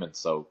entertainment.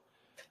 So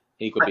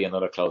he could be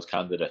another close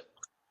candidate.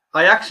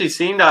 I actually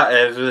seen that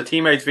there was a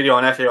teammates video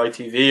on FAI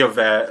TV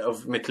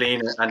of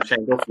McLean and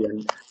Shane Duffy,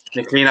 and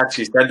McLean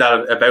actually said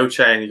that about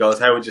Shane. He goes,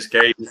 "How would you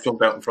scare you? Just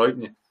jump out and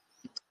frighten you."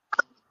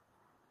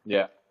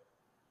 Yeah.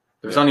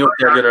 It was only up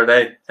there the other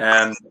day.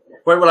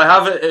 Wait, will I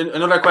have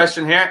another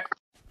question here?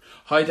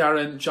 Hi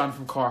Darren, John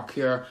from Cork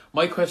here.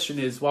 My question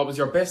is, what was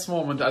your best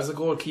moment as a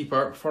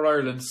goalkeeper for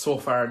Ireland so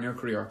far in your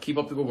career? Keep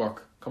up the good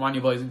work. Come on,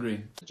 you boys in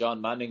green. John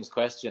Manning's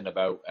question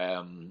about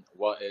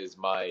what is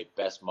my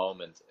best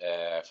moment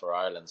for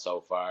Ireland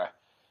so far.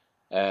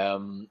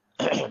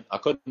 I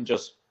couldn't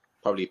just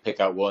probably pick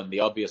out one. The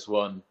obvious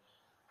one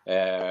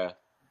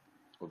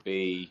would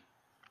be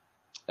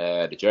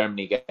the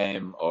Germany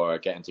game or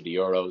getting to the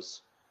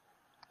Euros.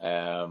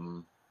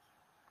 And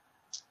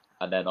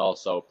then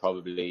also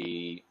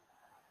probably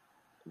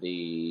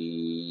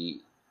the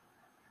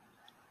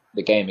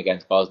game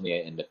against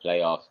Bosnia in the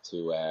playoff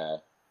to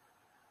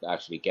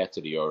actually get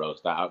to the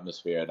Euros. That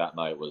atmosphere that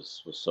night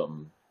was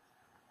something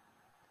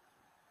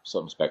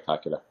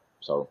spectacular.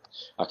 So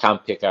I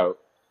can't pick out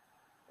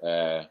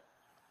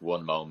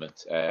one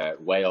moment.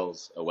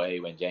 Wales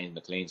away when James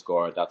McLean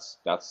scored. That's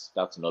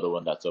another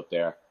one that's up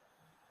there.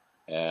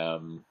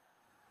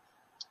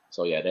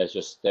 So yeah, there's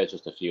just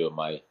a few of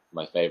my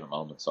favorite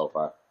moments so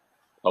far.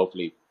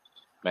 Hopefully,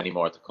 many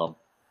more to come.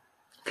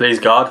 Please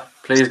God.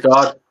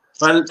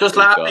 Well, just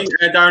lastly,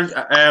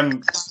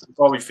 Darren,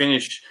 before we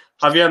finish,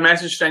 have you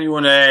messaged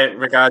anyone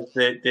regards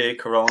the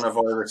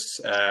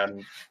coronavirus?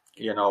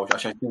 I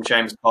think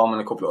James Coleman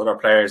and a couple of other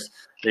players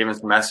leaving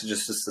some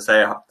messages just to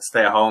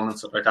stay at home and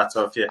stuff like that.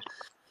 So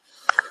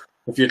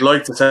if you'd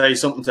like to say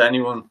something to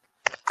anyone,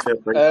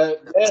 feel free.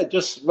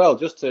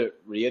 Just to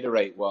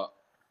reiterate what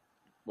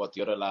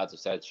the other lads have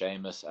said,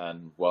 Seamus,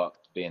 and what's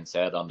being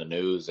said on the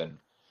news and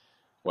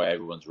what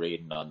everyone's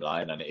reading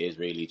online, and it is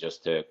really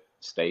just to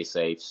stay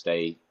safe,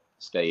 stay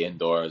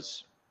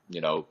indoors,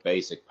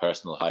 basic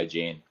personal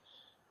hygiene,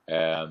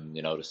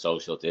 the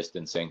social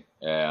distancing.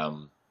 It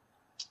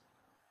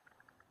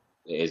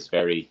is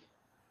very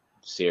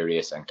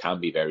serious and can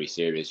be very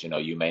serious.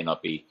 You may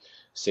not be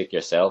sick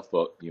yourself,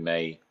 but you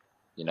may,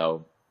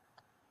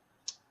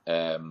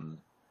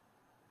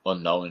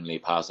 unknowingly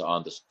pass it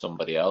on to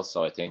somebody else.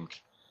 So I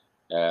think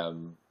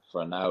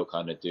for now,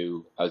 kind of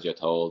do as you're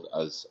told,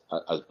 as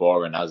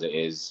boring as it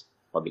is,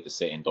 probably to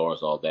sit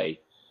indoors all day.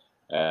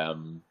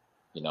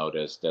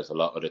 There's a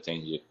lot of other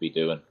things you could be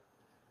doing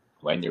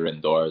when you're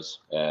indoors,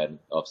 and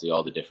obviously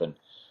all the different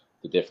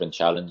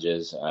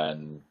challenges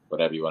and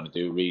whatever you want to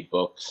do. Read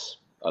books.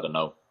 I don't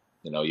know.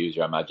 Use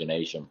your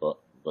imagination, but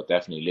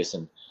definitely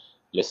listen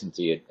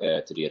to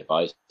the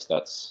advice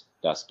that's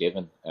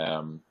given,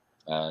 and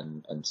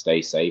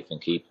stay safe and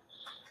keep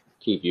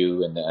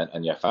you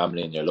and your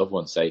family and your loved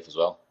ones safe as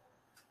well.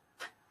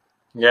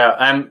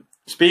 Yeah.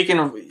 Speaking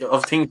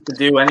of things to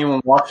do, anyone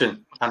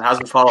watching and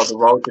hasn't followed the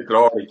Road to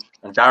Glory,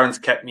 and Darren's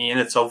kept me in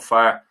it so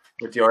far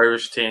with the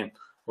Irish team.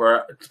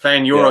 We're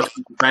playing Euro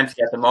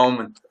 2020 at the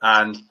moment,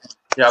 and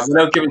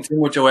without giving too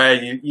much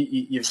away,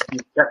 you've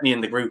kept me in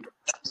the group.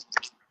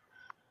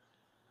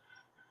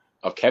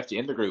 I've kept you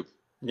in the group.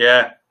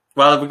 Yeah.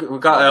 Well, we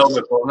got out of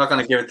it, but I'm not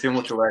going to give it too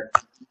much away.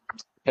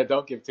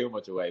 Don't give too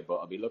much away, but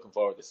I'll be looking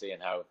forward to seeing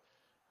how it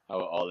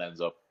all ends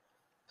up.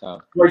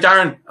 Right,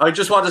 Darren, I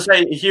just want to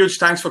say a huge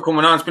thanks for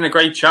coming on. It's been a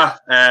great chat.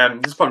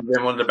 This has probably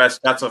been one of the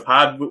best chats I've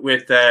had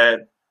with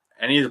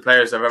any of the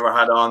players I've ever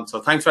had on.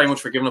 So thanks very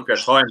much for giving up your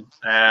time.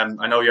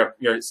 I know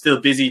you're still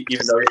busy,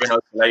 even though you're in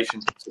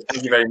isolation. So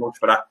thank you very much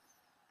for that.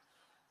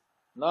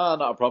 No,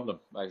 not a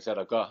problem. Like I said,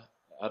 I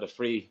had a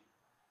free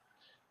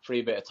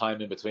bit of time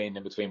in between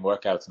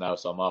workouts now,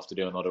 so I'm off to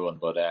do another one.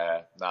 But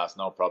it's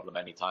no problem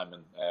anytime.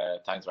 And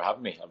thanks for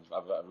having me.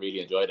 I've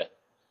really enjoyed it.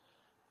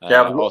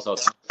 Also,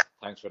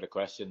 thanks for the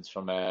questions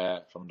from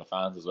the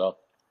fans as well.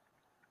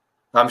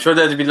 I'm sure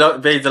they'd be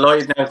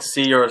delighted now to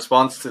see your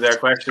response to their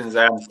questions.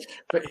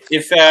 But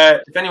if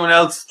anyone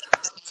else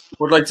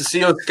would like to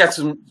see us get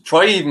some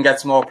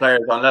more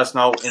players on, let us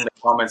know in the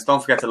comments.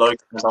 Don't forget to like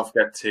and don't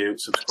forget to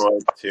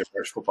subscribe to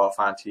Irish Football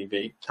Fan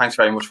TV. Thanks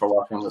very much for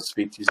watching. We'll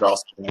speak to you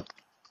last.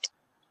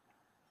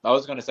 I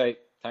was going to say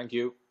thank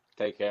you.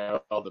 Take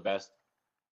care. All the best.